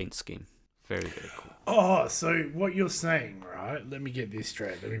crab paint scheme. Very, very cool. Oh, so what you're saying, right? Let me get this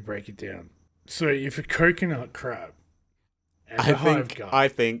straight. Let me break it down. So if a coconut crab I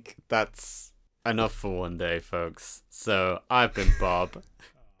think that's enough for one day, folks. So I've been Bob.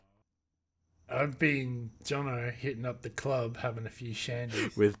 I've been Jono, hitting up the club, having a few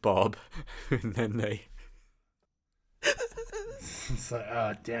shandies. With Bob. And then they... It's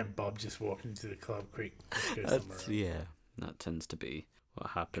like, damn, Bob just walked into the club. Quick, let's go somewhere else. Yeah, that tends to be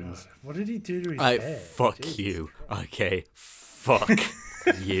what happens. God, what did he do to his hair? Fuck Jesus you. Christ. Okay, fuck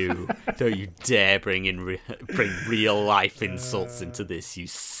you. Don't you dare bring real life insults into this, you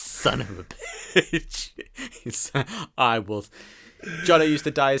son of a bitch. I will. Johnny used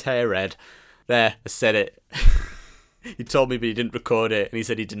to dye his hair red. There, I said it. He told me, but he didn't record it, and he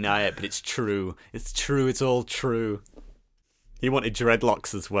said he'd deny it, but it's true. It's true, it's all true. He wanted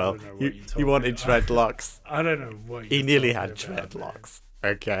dreadlocks as well. He wanted dreadlocks. I don't know what he nearly had dreadlocks.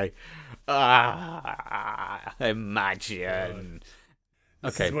 Man. Okay. Imagine.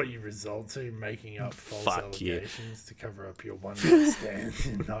 This is what you result to, making up false allegations to cover up your one-night stands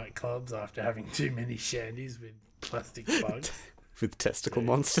in nightclubs after having too many shandies with plastic bugs. With testicle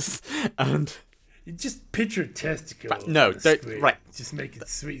monsters. And... You just picture a testicle. No, don't, right. Just make it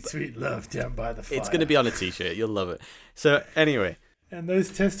sweet, sweet love down by the fire. It's going to be on a t-shirt. You'll love it. So, anyway. And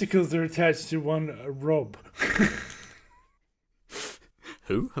those testicles are attached to one Rob.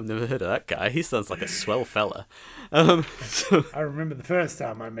 Who? I've never heard of that guy. He sounds like a swell fella. I remember the first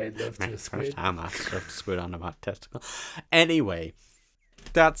time I made love to a squid. First time I stuffed a squid on my testicle. Anyway,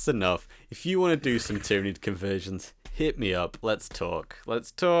 that's enough. If you want to do some Tyranid conversions, hit me up. Let's talk.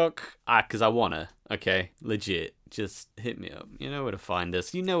 Because I want to. Okay? Legit. Just hit me up. You know where to find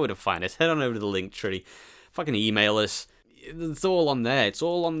us. Head on over to the link tree. Fucking email us. It's all on there. It's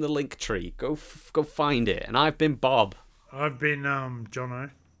all on the link tree. Go find it. And I've been Bob. I've been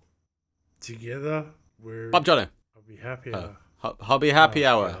Jono. Together, we're... Bob Jono. Hobby Happy Hour. Hobby Happy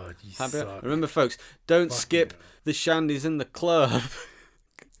Hour. God, Remember, folks, don't skip the shandies in the club.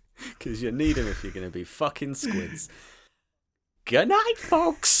 Because you need them if you're going to be fucking squids. Good night,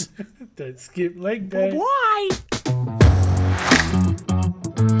 folks. Don't skip leg day. Bye.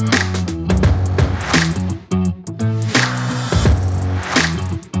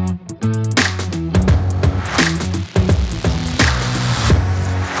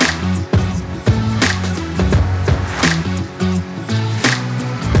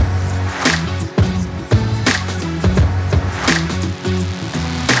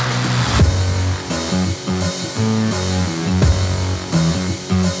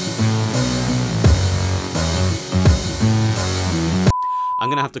 I'm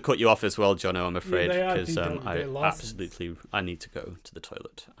going to have to cut you off as well, Jono, I'm afraid, Yeah, because I need to go to the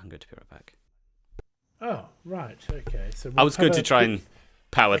toilet. I'm going to be right back. Oh, right. Okay. So I was going to try and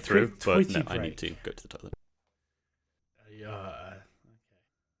power through, but no, break. I need to go to the toilet. Oh,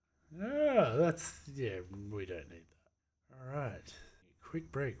 we don't need that. All right.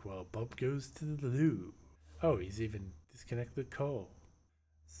 Quick break while Bob goes to the loo. Oh, he's even disconnected the call.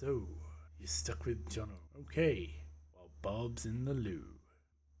 So, you're stuck with Jono. Okay. While Bob's in the loo.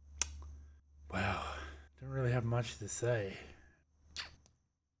 Wow. Don't really have much to say.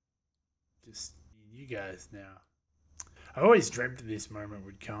 Just you guys now. I always dreamt that this moment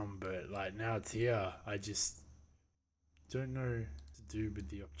would come, but like now it's here. I just don't know what to do with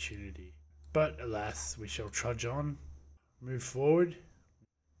the opportunity. But alas, we shall trudge on, move forward,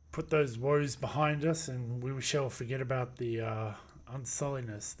 put those woes behind us, and we shall forget about the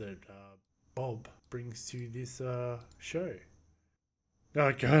unsulliness that Bob brings to this show.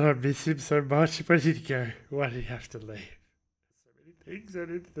 Oh God, I miss him so much. Where did he go? Why did he have to leave? So many things I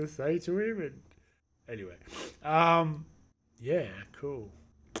needed to say to him, and anyway, yeah, cool.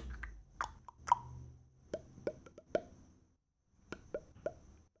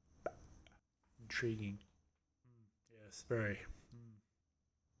 Intriguing. Yes, very.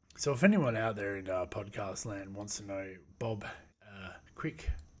 So if anyone out there in podcast land wants to know Bob, quick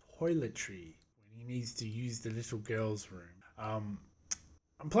toiletry when he needs to use the little girl's room,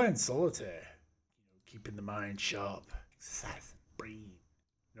 I'm playing solitaire, keeping the mind sharp, exercise, breathe.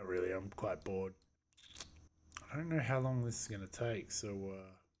 Not really, I'm quite bored. I don't know how long this is going to take, so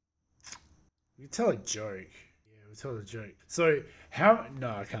we can tell a joke. Yeah, we'll tell a joke. So, no,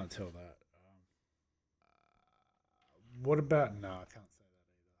 I can't tell that. What about, no, I can't say that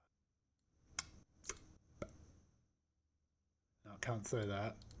either. No, I can't say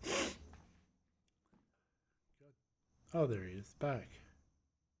that. Oh, there he is, back.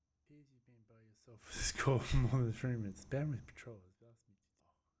 Appears you've been by yourself for this call for more than 3 minutes. Bandwidth patrol has asked me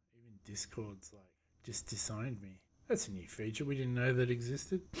to. Even Discord's like, just disowned me. That's a new feature we didn't know that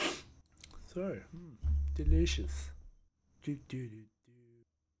existed. So, delicious. Do do do do.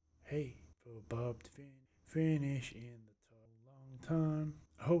 Hey, for Bob to finish in the long time.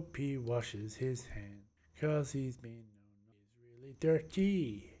 I hope he washes his hands, 'cause he's been known he's really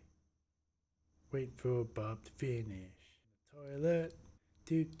dirty. Wait for Bob to finish in the toilet.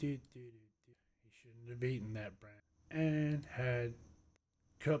 Do do do do do. He shouldn't have eaten that brand and had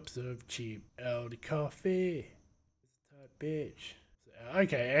cups of cheap Aldi coffee. Type bitch.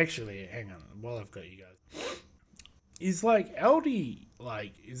 Okay, actually, hang on. While I've got you guys, is like Aldi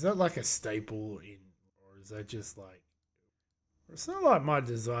is that like a staple in, or is that just like? It's not like my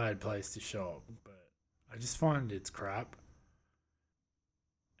desired place to shop, but I just find it's crap.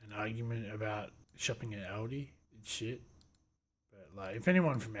 An argument about shopping at Aldi, it's shit. But like, if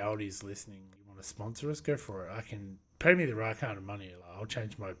anyone from Aldi is listening, you want to sponsor us, go for it. I can pay me the right kind of money. Like, I'll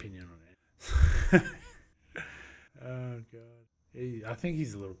change my opinion on it. Oh God, I think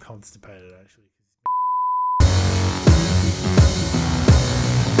he's a little constipated actually.